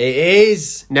chapter? It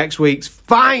is. Next week's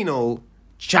final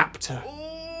chapter.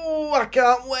 Oh, I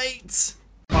can't wait.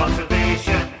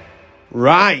 Motivation.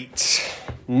 Right.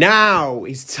 Now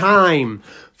is time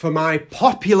for my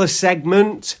popular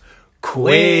segment,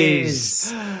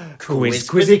 quiz. Quiz,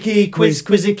 quizzicky, quiz,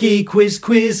 quizzicky, quiz,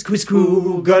 quiz, quiz,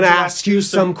 crew. Gonna ask you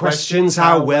some questions,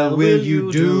 how well will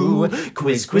you do?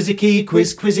 Quiz, quizzicky,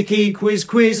 quiz, quizzicky, quiz,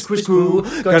 quiz, quiz, crew.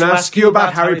 Gonna ask you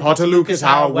about Harry Potter, Lucas,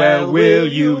 how well will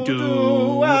you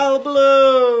do? Well,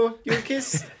 Blue, you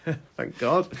kiss. Thank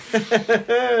God.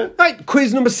 Right,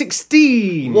 quiz number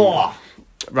 16. Whoa.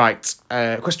 Right,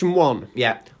 question 1.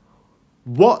 Yeah.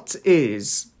 What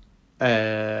is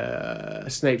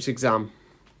Snape's exam?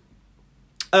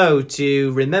 Oh,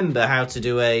 to remember how to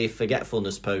do a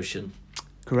forgetfulness potion.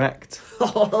 Correct.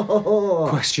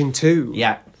 Question 2.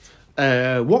 Yeah.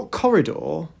 What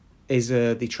corridor is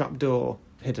the trapdoor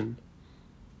hidden?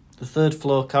 The 3rd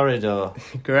floor corridor.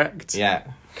 Correct. Yeah.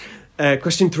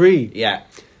 Question 3. Yeah.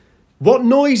 What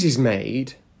noise is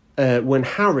made when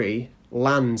Harry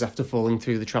lands after falling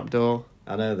through the trapdoor?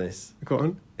 I know this. Go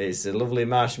on. It's a lovely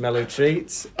marshmallow treat.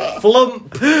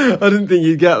 Flump! I didn't think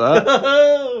you'd get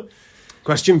that.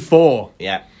 Question 4.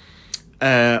 Yeah.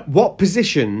 What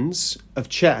positions of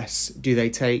chess do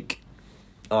they take?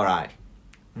 All right.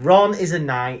 Ron is a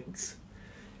knight.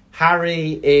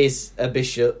 Harry is a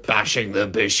bishop. Bashing the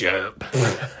bishop.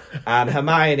 And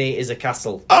Hermione is a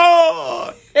castle.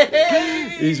 Oh!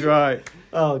 He's right.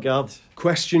 Oh, God.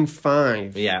 Question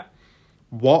 5. Yeah.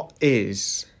 What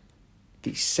is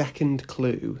the second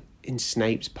clue in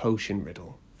Snape's potion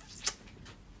riddle?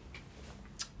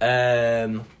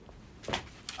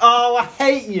 Oh, I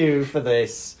hate you for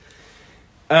this.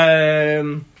 Let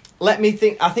me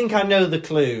think. I think I know the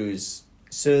clues.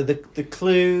 So the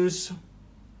clues.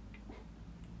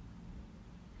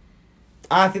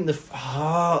 I think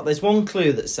there's one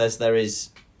clue that says there is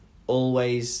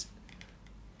always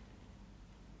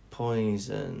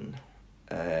poison.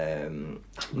 No,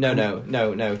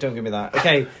 don't give me that.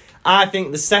 Okay, I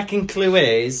think the second clue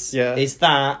is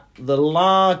that the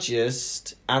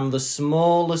largest and the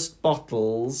smallest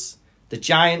bottles, the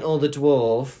giant or the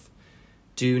dwarf,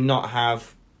 do not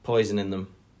have poison in them.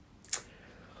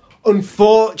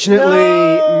 Unfortunately,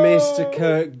 No! Mr.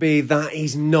 Kirkby, that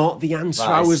is not the answer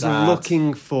That I is was sad.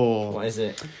 looking for. What is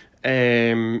it?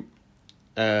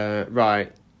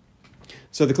 Right.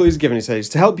 So the clues given, it says,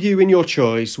 to help you in your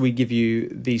choice, we give you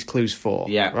these clues for.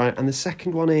 Yeah. Right. And the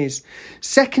second one is,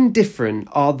 second different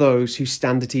are those who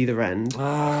stand at either end.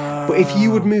 But if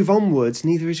you would move onwards,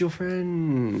 neither is your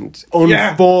friend.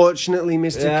 Yeah. Unfortunately,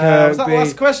 Mr. Yeah, Kirkby. was that the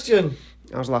last question?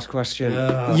 That was the last question.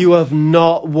 Yeah. You have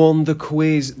not won the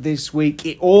quiz this week.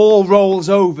 It all rolls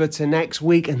over to next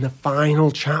week and the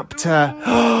final chapter.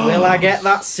 Will I get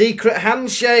that secret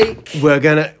handshake?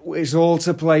 It's all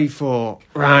to play for.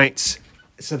 Right.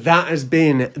 So that has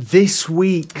been this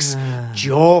week's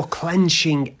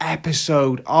jaw-clenching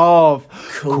episode of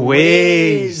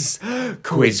Quiz.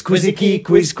 Quiz, quizzicky,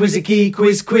 quiz, quizzicky,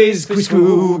 quiz, quiz, quiz,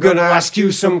 crew. Gonna ask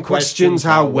you some questions,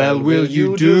 how well will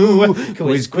you do?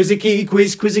 Quiz, quizzicky,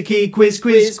 quiz, quizzicky, quiz,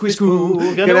 quiz, quiz,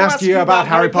 crew. Gonna ask you about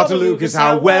Harry Potter, Lucas,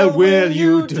 how well will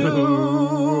you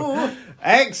do?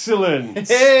 Excellent.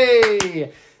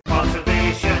 Hey!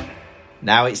 Motivation.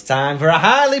 Now it's time for a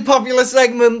highly popular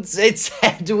segment. It's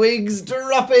Hedwig's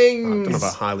Droppings. I don't know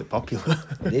about highly popular.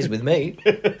 It is with me.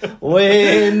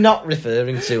 We're not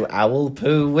referring to owl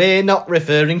poo. We're not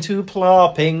referring to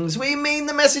ploppings. We mean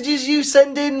the messages you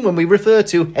send in when we refer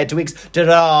to Hedwig's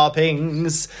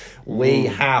Droppings. We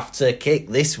have to kick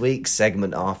this week's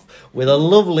segment off with a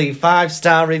lovely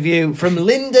 5-star review from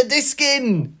Linda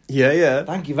Diskin. Yeah.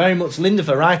 Thank you very much, Linda,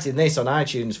 for writing this on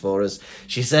iTunes for us.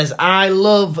 She says, I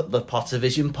love the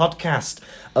Pottervision podcast.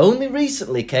 Only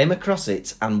recently came across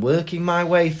it and working my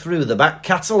way through the back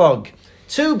catalogue.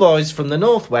 2 boys from the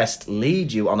Northwest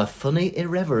lead you on a funny,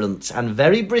 irreverent and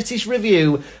very British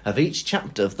review of each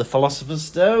chapter of The Philosopher's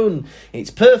Stone.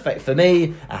 It's perfect for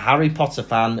me, a Harry Potter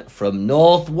fan from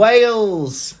North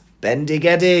Wales.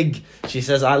 Bendigedig. She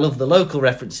says, I love the local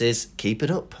references. Keep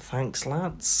it up. Thanks,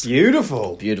 lads.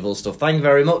 Beautiful. Beautiful stuff. Thank you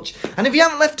very much. And if you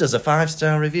haven't left us a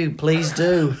 5-star review, please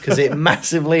do, because it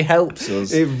massively helps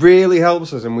us. It really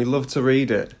helps us and we love to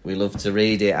read it. We love to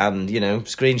read it and,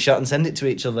 screenshot and send it to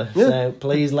each other. Yeah. So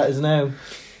please let us know.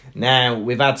 Now,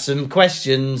 we've had some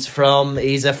questions from,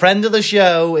 he's a friend of the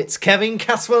show, it's Kevin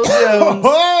Caswell-Jones.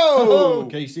 Oh!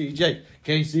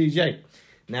 KCJ.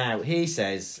 Now, he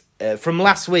says, from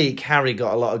last week, Harry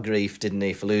got a lot of grief, didn't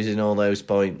he, for losing all those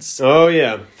points Oh,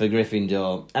 yeah. for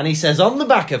Gryffindor. And he says, on the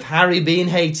back of Harry being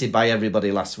hated by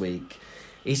everybody last week,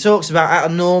 he talks about at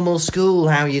a normal school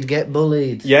how you'd get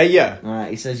bullied. Yeah.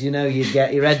 Right, he says, you'd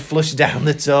get your head flushed down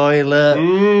the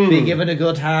toilet, be given a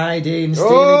good hiding,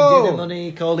 stealing dinner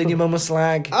money, calling your mum a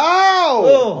slag.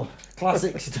 Oh!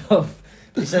 Classic stuff.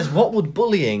 He says, what would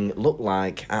bullying look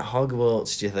like at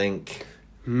Hogwarts, do you think?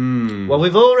 Well,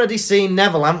 we've already seen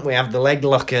Neville, haven't we, have the leg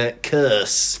locker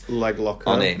curse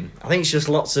on him. I think it's just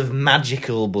lots of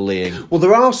magical bullying. Well,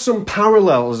 there are some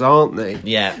parallels, aren't they?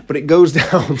 Yeah. But it goes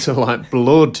down to, like,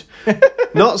 blood.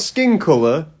 Not skin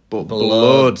colour, but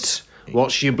blood.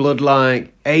 What's your blood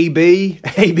like? AB?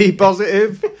 AB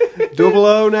positive? Double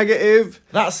O negative?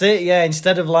 That's it, yeah.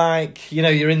 Instead of like,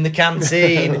 you're in the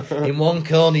canteen, in one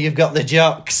corner you've got the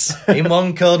jocks, in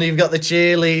one corner you've got the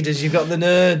cheerleaders, you've got the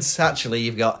nerds. Actually,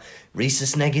 you've got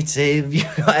rhesus negative,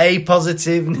 you've got A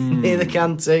positive near the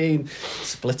canteen,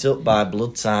 split up by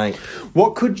blood type.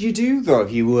 What could you do, though,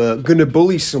 if you were going to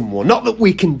bully someone? Not that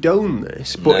we condone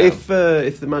this, but if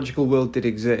the magical world did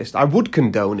exist, I would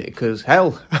condone it, because,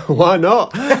 hell, why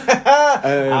not?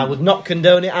 I would not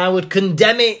condone it, I would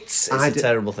condemn it. It's a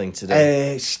terrible thing to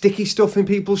do. Sticky stuff in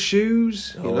people's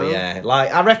shoes. You know? Yeah.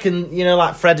 Like, I reckon,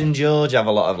 like Fred and George have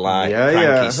a lot of, like,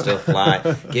 cranky stuff,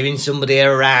 like giving somebody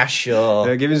a rash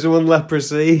or... giving someone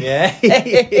leprosy. Yeah.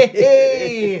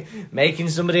 Making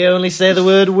somebody only say the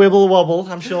word wibble wobble.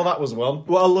 I'm sure that was one.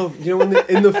 What I love, when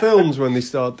in the films when they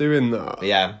start doing that.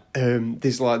 Yeah.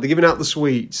 There's like, they're giving out the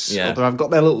sweets. Yeah. Or I've got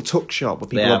their little tuck shop where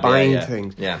people are buying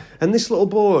things. Yeah. And this little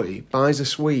boy buys a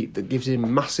sweet that gives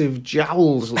him massive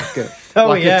jowls like a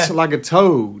like a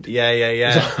toad.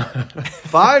 Yeah.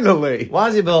 Finally. Why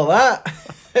has he bought that?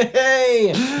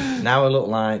 Hey. Now I look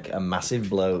like a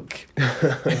massive bloke.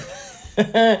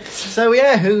 So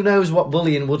yeah, who knows what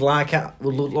bullying would look like at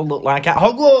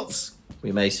Hogwarts?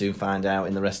 We may soon find out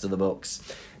in the rest of the books.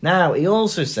 Now, he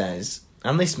also says,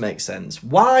 and this makes sense,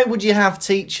 why would you have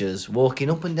teachers walking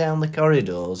up and down the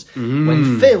corridors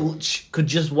when Filch could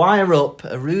just wire up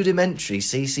a rudimentary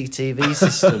CCTV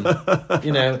system?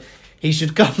 He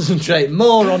should concentrate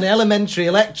more on elementary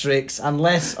electrics and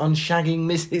less on shagging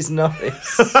Mrs.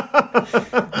 Norris.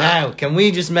 Now, can we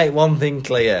just make one thing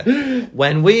clear?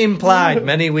 When we implied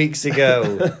many weeks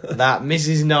ago that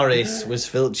Mrs. Norris was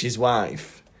Filch's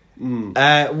wife,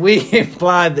 we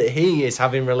implied that he is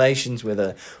having relations with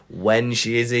her when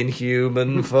she is in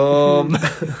human form.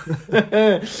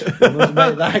 I must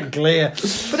make that clear.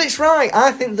 But it's right.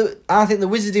 I think the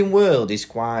wizarding world is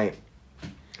quite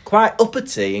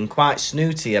uppity and quite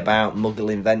snooty about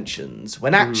Muggle inventions,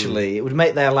 when actually it would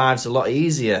make their lives a lot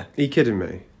easier. Are you kidding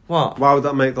me? What? Why would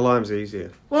that make the lives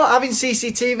easier? Well, having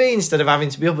CCTV instead of having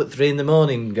to be up at 3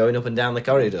 a.m, going up and down the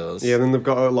corridors. Yeah, then they've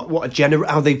got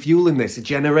how are they fueling this? A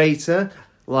generator?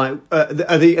 Like, are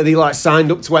they like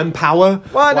signed up to Empower?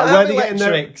 Why not have getting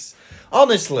electrics?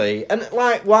 Honestly, and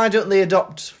like, why don't they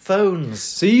adopt phones?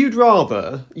 So you'd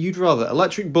rather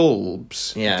electric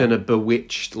bulbs than a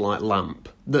bewitched like lamp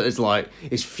that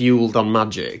is fueled on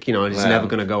magic, and it's never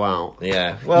going to go out.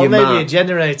 Yeah. Well, maybe a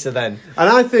generator then. And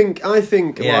I think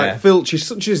like Filch is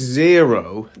such a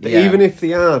zero that even if they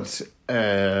had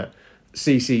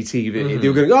CCTV, they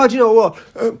were going to go, do you know what?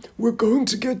 We're going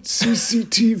to get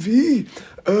CCTV.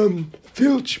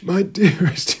 Filch, my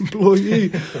dearest employee,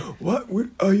 what?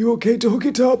 Are you okay to hook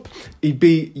it up? He'd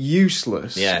be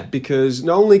useless. Yeah. Because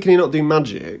not only can he not do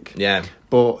magic. Yeah.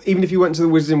 But even if he went to the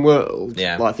Wizarding World,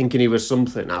 like thinking he was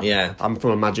something, I'm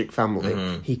from a magic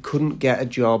family, he couldn't get a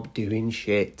job doing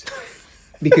shit.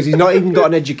 Because he's not even got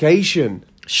an education.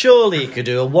 Surely he could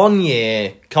do a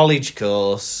 1-year college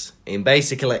course in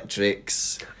basic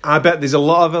electrics. I bet there's a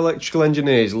lot of electrical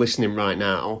engineers listening right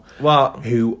now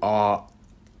who are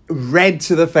red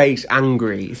to the face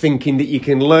angry, thinking that you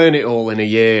can learn it all in a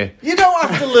year. You don't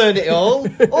have to learn it all.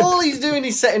 All he's doing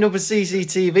is setting up a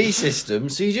CCTV system,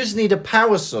 so you just need a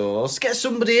power source. Get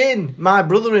somebody in. My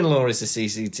brother-in-law is a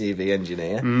CCTV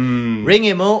engineer. Ring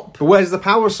him up. But where's the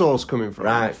power source coming from?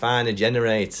 Right, find a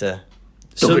generator.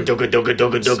 Some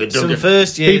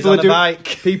first years on a bike.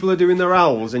 People are doing their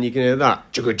owls, and you can hear that.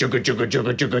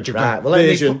 Right,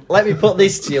 well, let me put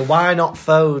this to you. Why not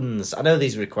phones? I know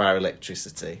these require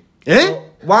electricity. Yeah?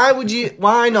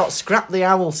 Why not scrap the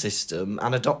owl system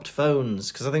and adopt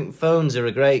phones? Because I think phones are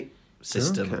a great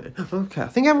system. Okay. I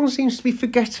think everyone seems to be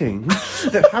forgetting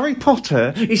that Harry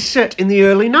Potter is set in the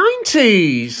early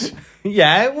 90s.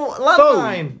 Yeah, well,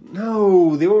 landline.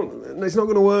 No, they won't. It's not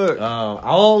going to work. Oh,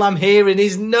 all I'm hearing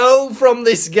is no from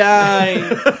this guy.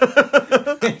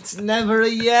 It's never a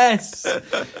yes.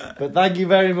 But thank you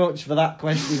very much for that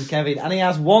question, Kevin. And he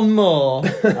has one more,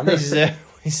 and this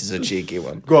is a cheeky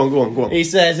one. Go on. He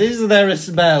says, is there a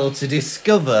spell to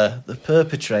discover the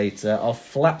perpetrator of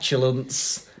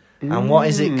flatulence? And what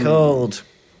is it called?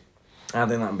 I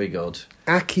think that'd be good.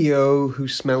 Accio, who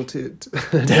smelt it.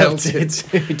 Dealt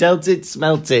it,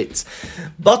 smelt it.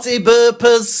 Body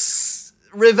burpers,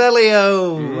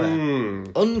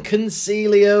 Revelio.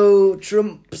 Unconcealio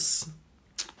Trumps.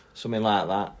 Something like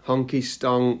that. Honky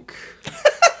stonk.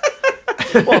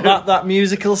 What, that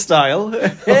musical style?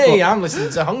 Hey, I'm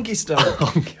listening to Honky Stonk.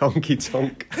 Honky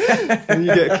tonk. When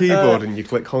you get a keyboard and you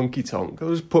click honky tonk, I'll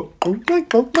just put...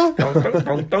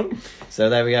 So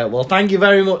there we go. Well, thank you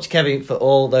very much, Kevin, for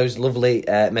all those lovely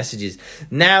messages.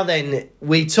 Now then,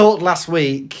 we talked last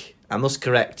week, I must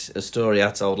correct a story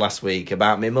I told last week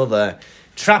about my mother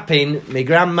trapping my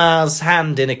grandma's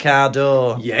hand in a car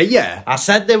door. Yeah. I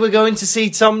said they were going to see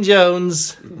Tom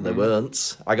Jones. They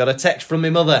weren't. I got a text from my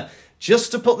mother.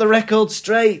 Just to put the record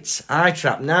straight, I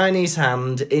trapped Ninie's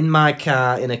hand in my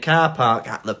car in a car park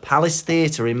at the Palace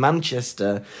Theatre in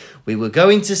Manchester. We were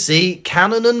going to see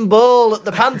Cannon and Ball at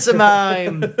the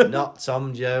pantomime, not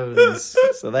Tom Jones.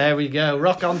 So there we go.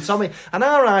 Rock on, Tommy. And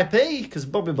R.I.P. because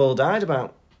Bobby Ball died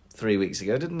about 3 weeks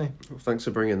ago, didn't he? Well, thanks for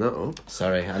bringing that up.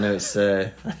 Sorry, I know it's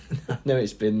I know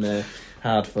it's been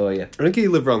hard for you. I think he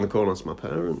lived around the corner to my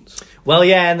parents. Well,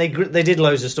 yeah, and they did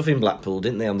loads of stuff in Blackpool,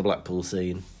 didn't they, on the Blackpool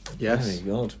scene? Yes.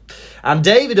 Very good. And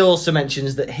David also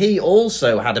mentions that he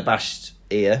also had a bashed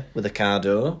ear with a car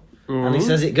door. Mm. And he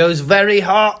says it goes very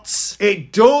hot.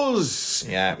 It does.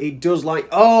 Yeah. It does, like,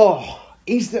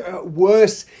 is there a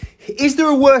worse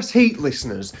heat,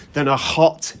 listeners, than a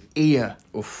hot ear?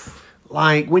 Oof.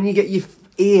 Like, when you get your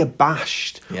ear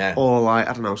bashed, yeah, or like,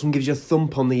 I don't know, someone gives you a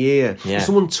thump on the ear, yeah,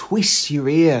 someone twists your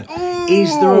ear.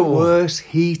 Is there a worse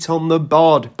heat on the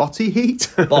bod? Botty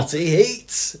heat? Botty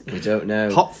heat? We don't know.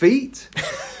 Hot feet?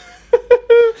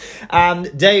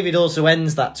 And David also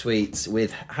ends that tweet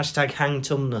with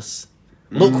 #hangtumness.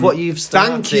 Look what you've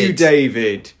started. Thank you,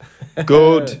 David.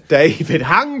 Good, David.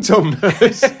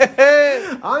 Hangtumness.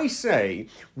 I say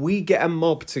we get a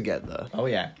mob together. Oh,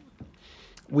 yeah.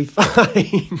 We find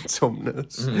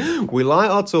tumnus, we light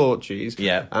our torches,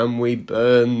 yeah, and we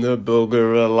burn the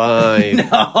bugger alive.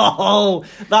 No,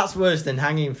 that's worse than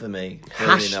hanging for me.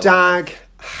 #hangtumnus.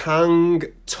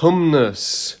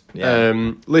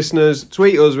 Yeah. Listeners,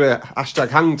 tweet us with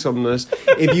 #hangtumnus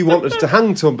if you want us to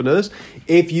hang tumnus,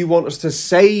 if you want us to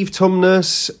save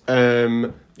tumnus.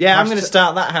 Yeah, I'm going to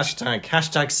start that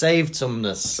hashtag save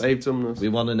tumnus. Save tumnus. We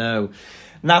want to know.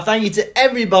 Now, thank you to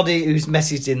everybody who's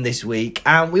messaged in this week.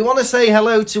 And we want to say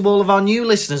hello to all of our new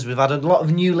listeners. We've had a lot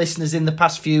of new listeners in the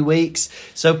past few weeks.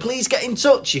 So please get in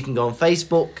touch. You can go on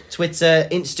Facebook, Twitter,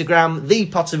 Instagram, The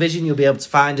Pottervision. You'll be able to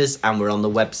find us. And we're on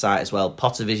the website as well,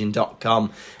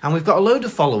 pottervision.com. And we've got a load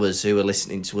of followers who are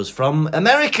listening to us from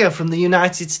America, from the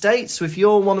United States. So if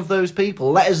you're one of those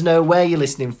people, let us know where you're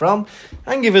listening from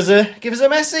and give us a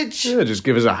message. Yeah, just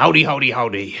give us a howdy, howdy,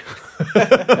 howdy.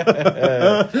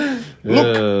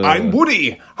 Look, I'm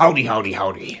Woody. Howdy, howdy,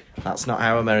 howdy. That's not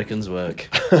how Americans work.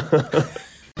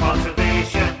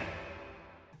 Motivation.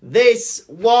 This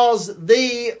was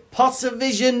the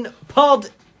Pottervision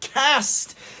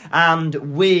podcast,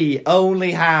 and we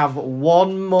only have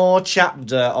one more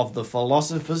chapter of the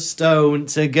Philosopher's Stone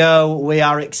to go. We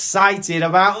are excited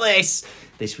about this.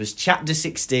 This was chapter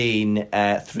 16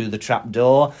 through the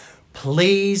Trapdoor.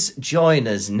 Please join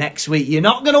us next week. You're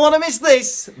not going to want to miss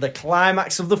this. The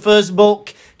climax of the first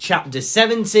book, chapter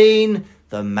 17,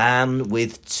 The Man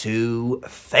with Two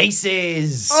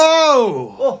Faces.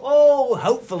 Oh,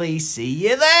 hopefully see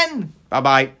you then.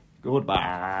 Bye-bye.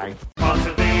 Goodbye.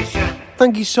 Motivation.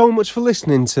 Thank you so much for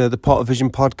listening to the Pottervision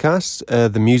podcast.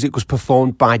 The music was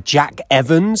performed by Jack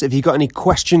Evans. If you've got any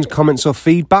questions, comments or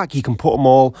feedback, you can put them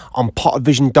all on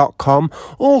pottervision.com.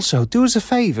 Also, do us a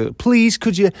favour. Please,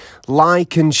 could you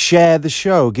like and share the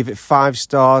show? Give it 5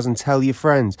 stars and tell your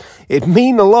friends. It'd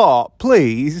mean a lot,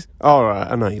 please. All right,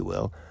 I know you will.